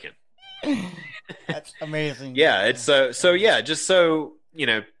great weekend. That's amazing. Yeah, it's just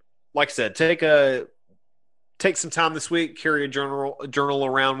like I said, take take some time this week, carry a journal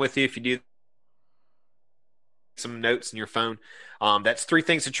around with you if you do some notes in your phone. That's 3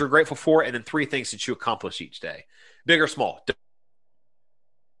 things that you're grateful for, and then 3 things that you accomplish each day, big or small.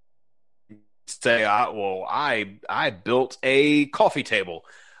 Say, I built a coffee table.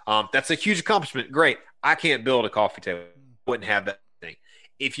 That's a huge accomplishment. Great. I can't build a coffee table. Wouldn't have that thing.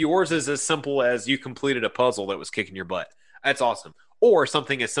 If yours is as simple as you completed a puzzle that was kicking your butt, that's awesome. Or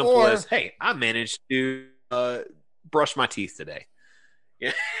something as simple as, hey, I managed to brush my teeth today.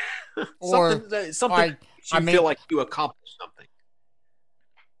 Yeah. something you feel like you accomplished something.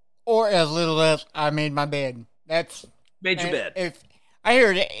 Or as little as I made my bed. That's made your bed. If I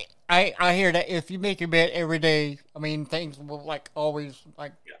hear that, I hear that if you make your bed every day, I mean things will like always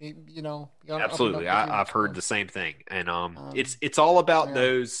like you know. Absolutely, I've heard the same thing, and it's all about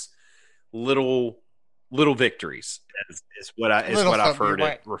those little victories is what I've heard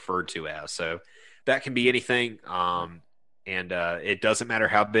it referred to as. So that can be anything, and it doesn't matter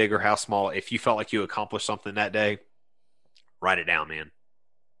how big or how small. If you felt like you accomplished something that day, write it down, man.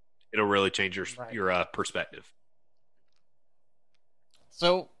 It'll really change your perspective.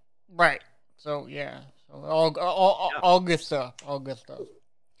 So yeah, so all good stuff,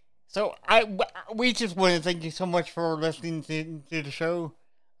 So we just want to thank you so much for listening to the show.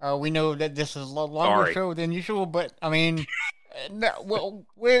 We know that this is a longer show than usual, but I mean, no, well,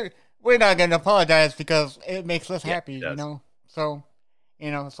 we're not gonna apologize because it makes us happy, you know. So,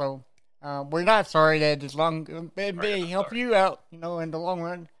 we're not sorry that it's long. It may help you out, you know, in the long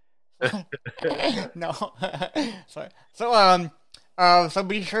run. No, so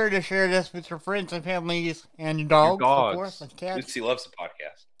be sure to share this with your friends and families and your dogs. Of course, and cats. Lucy loves the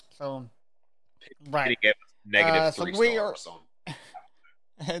podcast. So, right. He gave us negative 3 stars on.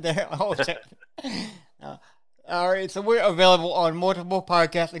 All right, so we're available on multiple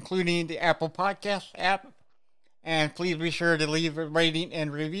podcasts, including the Apple Podcast app. And please be sure to leave a rating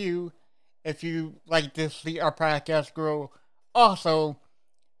and review if you like to see our podcast grow. Also,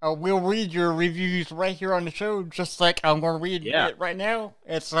 we'll read your reviews right here on the show, just like I'm going to read it right now.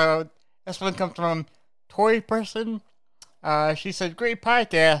 It's this one comes from Toy Person. She said, "Great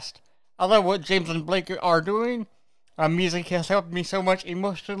podcast. I love what James and Blake are doing. Music has helped me so much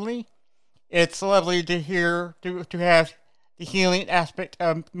emotionally. It's lovely to hear to have the healing aspect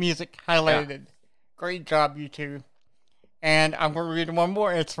of music highlighted. Yeah. Great job, you two." And I'm going to read one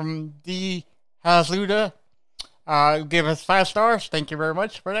more. It's from D. Hazuda. Give us 5 stars. Thank you very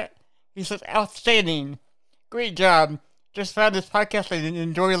much for that. He says, "Outstanding. Great job. Just found this podcast and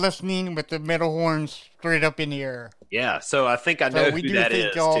enjoy listening with the metal horns straight up in the air." Yeah, so I think I know who that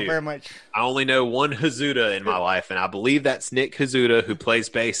is, y'all too. Very much. I only know one Hazuda in my life, and I believe that's Nick Hazuda, who plays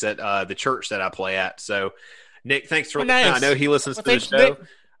bass at the church that I play at. So, Nick, thanks for listening. I know he listens to the show. Nick.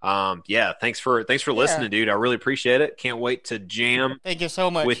 Thanks for listening, dude. I really appreciate it. Can't wait to jam Thank you so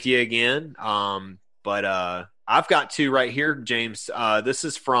much. with you again. But I've got 2 right here, James. This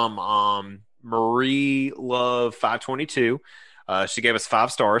is from Marie Love 522. She gave us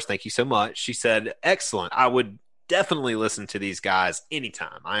 5 stars. Thank you so much. She said, "Excellent. I would definitely listen to these guys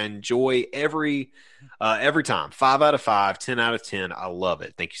anytime. I enjoy every time. 5 out of 5, 10 out of 10. I love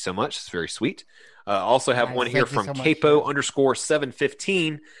it. Thank you so much. It's very sweet." Also have one here from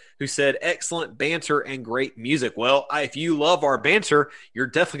Capo_715 who said, "Excellent banter and great music." Well, if you love our banter, you're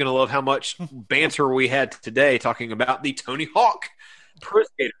definitely going to love how much banter we had today talking about the Tony Hawk Pro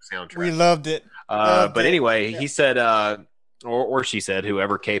Skater soundtrack. We loved it. Anyway, he said, or she said,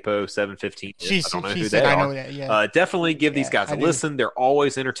 whoever Capo715 is, I don't know who they are. I know that, yeah. Definitely give these guys a listen. They're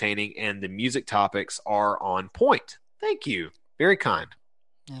always entertaining, and the music topics are on point. Thank you. Very kind.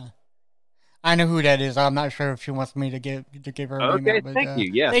 Yeah. I know who that is. I'm not sure if she wants me to give her a name. Okay, thank you.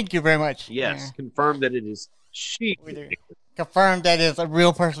 Yes. Thank you very much. Yes, confirm that it is she. Confirm that it's a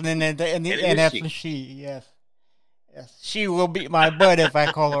real person and that's a she. Yes. She will beat my butt if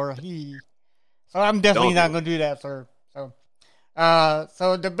I call her a he. So I'm definitely not going to do that, sir. So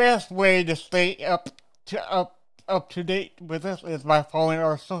the best way to stay up to date with us is by following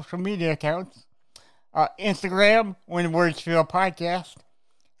our social media accounts. Instagram, When Words Fail Podcast.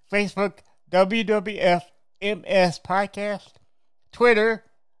 Facebook, WWF MS Podcast. Twitter,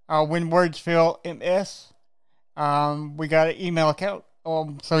 When Words Fail MS. We got an email account,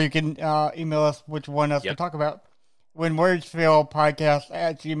 so you can email us which one else to talk about. When Words Fail Podcast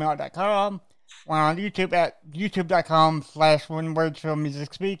at gmail.com. We're on YouTube at youtube.com/When Words Fail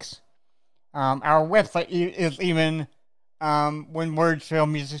Music Speaks. Our website is even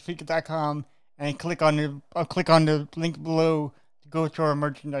whenwordsfailmusicspeaks.com, and click on the link below to go to our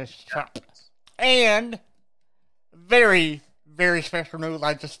merchandise shop. And very, very special news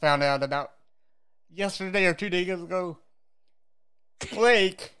I just found out about yesterday or 2 days ago,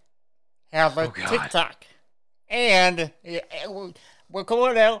 Blake has a Oh, God. TikTok, and well, come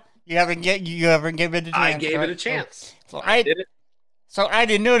on now, you haven't given it a chance. I gave right? it a chance. So I did it. So I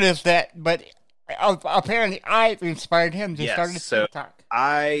didn't notice that, but apparently I inspired him to start a so TikTok.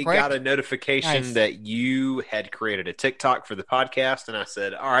 I Correct? got a notification Nice. that you had created a TikTok for the podcast, and I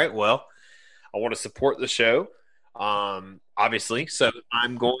said, all right, well, I want to support the show. Obviously, so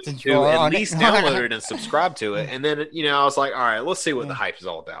I'm going Since to you're at on it. least download it and subscribe to it. And then, I was like, all right, let's see what the hype is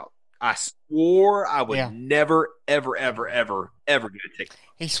all about. I swore I would Yeah. never, ever, ever, ever, ever get a TikTok.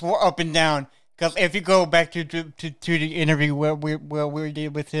 He swore up and down, because if you go back to the interview where we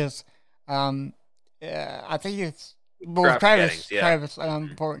did with his, I think it's Graphic Travis,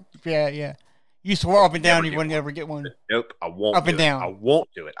 settings, yeah. You swore up and down Never you get wouldn't one. ever get one. Nope, I won't Up do and it. down. I won't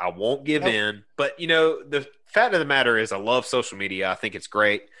do it. I won't give Nope. in. But, the fact of the matter is I love social media. I think it's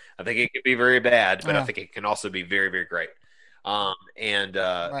great. I think it can be very bad, but I Yeah. think it can also be very, very great. Right.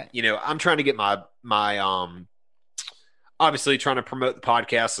 I'm trying to get my obviously trying to promote the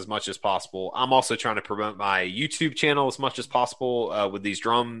podcast as much as possible. I'm also trying to promote my YouTube channel as much as possible with these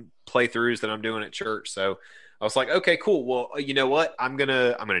drum playthroughs that I'm doing at church. So I was like, okay, cool. Well, you know what? I'm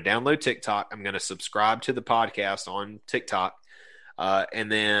gonna download TikTok. I'm gonna subscribe to the podcast on TikTok,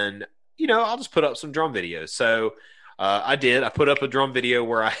 and then I'll just put up some drum videos. So I did. I put up a drum video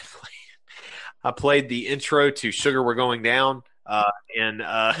where I played the intro to "Sugar We're Going Down" in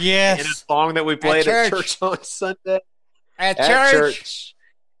Yes. a song that we played at church. church on Sunday. At At church.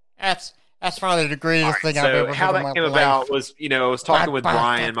 That's probably the All greatest right, thing I've so ever how heard in that my came life. about was, I was talking with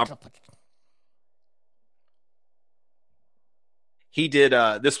Brian. He did.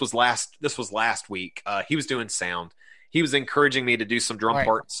 This was last week. He was doing sound. He was encouraging me to do some drum Right.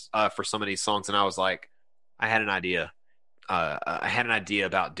 parts for some of these songs, and I was like, I had an idea. I had an idea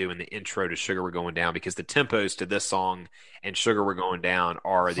about doing the intro to "Sugar We're Going Down" because the tempos to this song and "Sugar We're Going Down"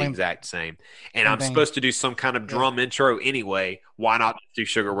 are the Same. exact same. And Same I'm thing. supposed to do some kind of drum intro anyway. Why not just do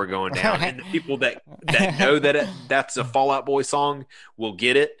 "Sugar We're Going Down"? And the people that know that's a Fall Out Boy song will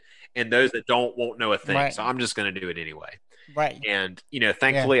get it, and those that don't won't know a thing. Right. So I'm just going to do it anyway. Right. And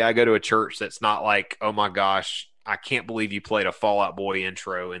thankfully, I go to a church that's not like, oh my gosh, I can't believe you played a Fall Out Boy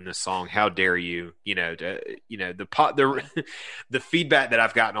intro in this song. How dare you? The feedback that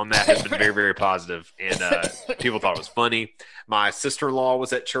I've gotten on that has been very, very positive, and people thought it was funny. My sister-in-law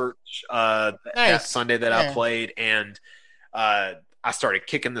was at church that Nice. Sunday that I Yeah. played, and I started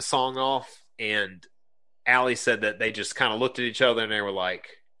kicking the song off, and Allie said that they just kind of looked at each other and they were like,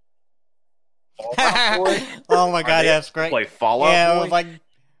 Fall Out Boy? Oh my Are God, they that's great. Play Fall Out Yeah, Boy? it was like,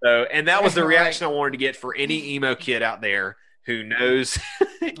 So, and that was the Right. reaction I wanted to get for any emo kid out there who knows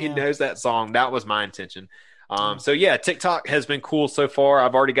Yeah. knows that song. That was my intention. So yeah, TikTok has been cool so far.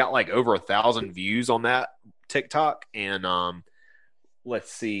 I've already got like over 1,000 views on that TikTok, and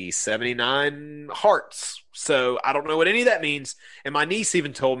let's see, 79 hearts. So I don't know what any of that means. And my niece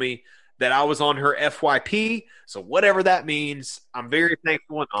even told me that I was on her FYP. So whatever that means, I'm very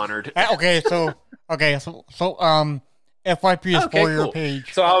thankful and honored. okay, so FYP is Okay, for your cool.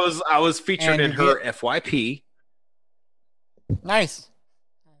 page. So I was featured And in you her FYP. Nice.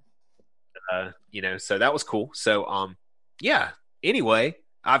 So that was cool. So yeah. Anyway,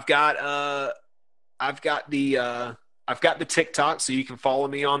 I've got the TikTok, so you can follow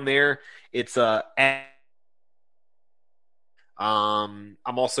me on there. It's I'm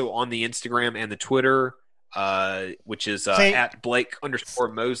also on the Instagram and the Twitter, which is at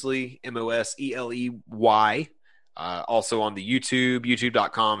Blake_Mosley, Mosley. Also on the YouTube,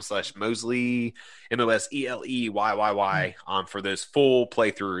 youtube.com/Mosley, Mosleyy, for those full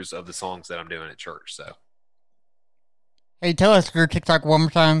playthroughs of the songs that I'm doing at church. So Hey, tell us your TikTok one more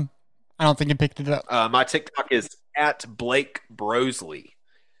time. I don't think you picked it up. my TikTok is at Blake Brosley.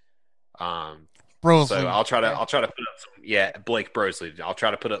 Bros. So I'll try to put up some, Blake Brosley. I'll try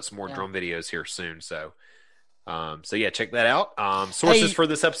to put up some more drum videos here soon. So check that out. Sources for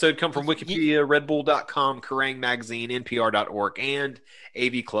this episode come from Wikipedia, Redbull.com, Kerrang Magazine, NPR.org, and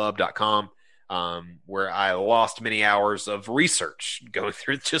avclub.com, where I lost many hours of research going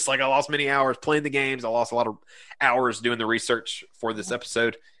through, just like I lost many hours playing the games. I lost a lot of hours doing the research for this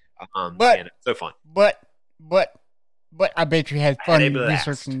episode. But- and it's so fun. But I bet you had fun Had a blast.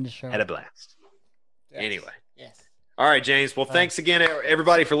 researching the show. Had a blast. Yes. Anyway. Yes. All right, James. Well, thanks again,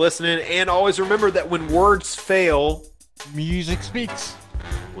 everybody, for listening. And always remember that when words fail, Music speaks.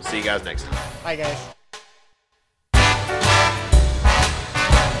 we'll see you guys next time. Bye, guys.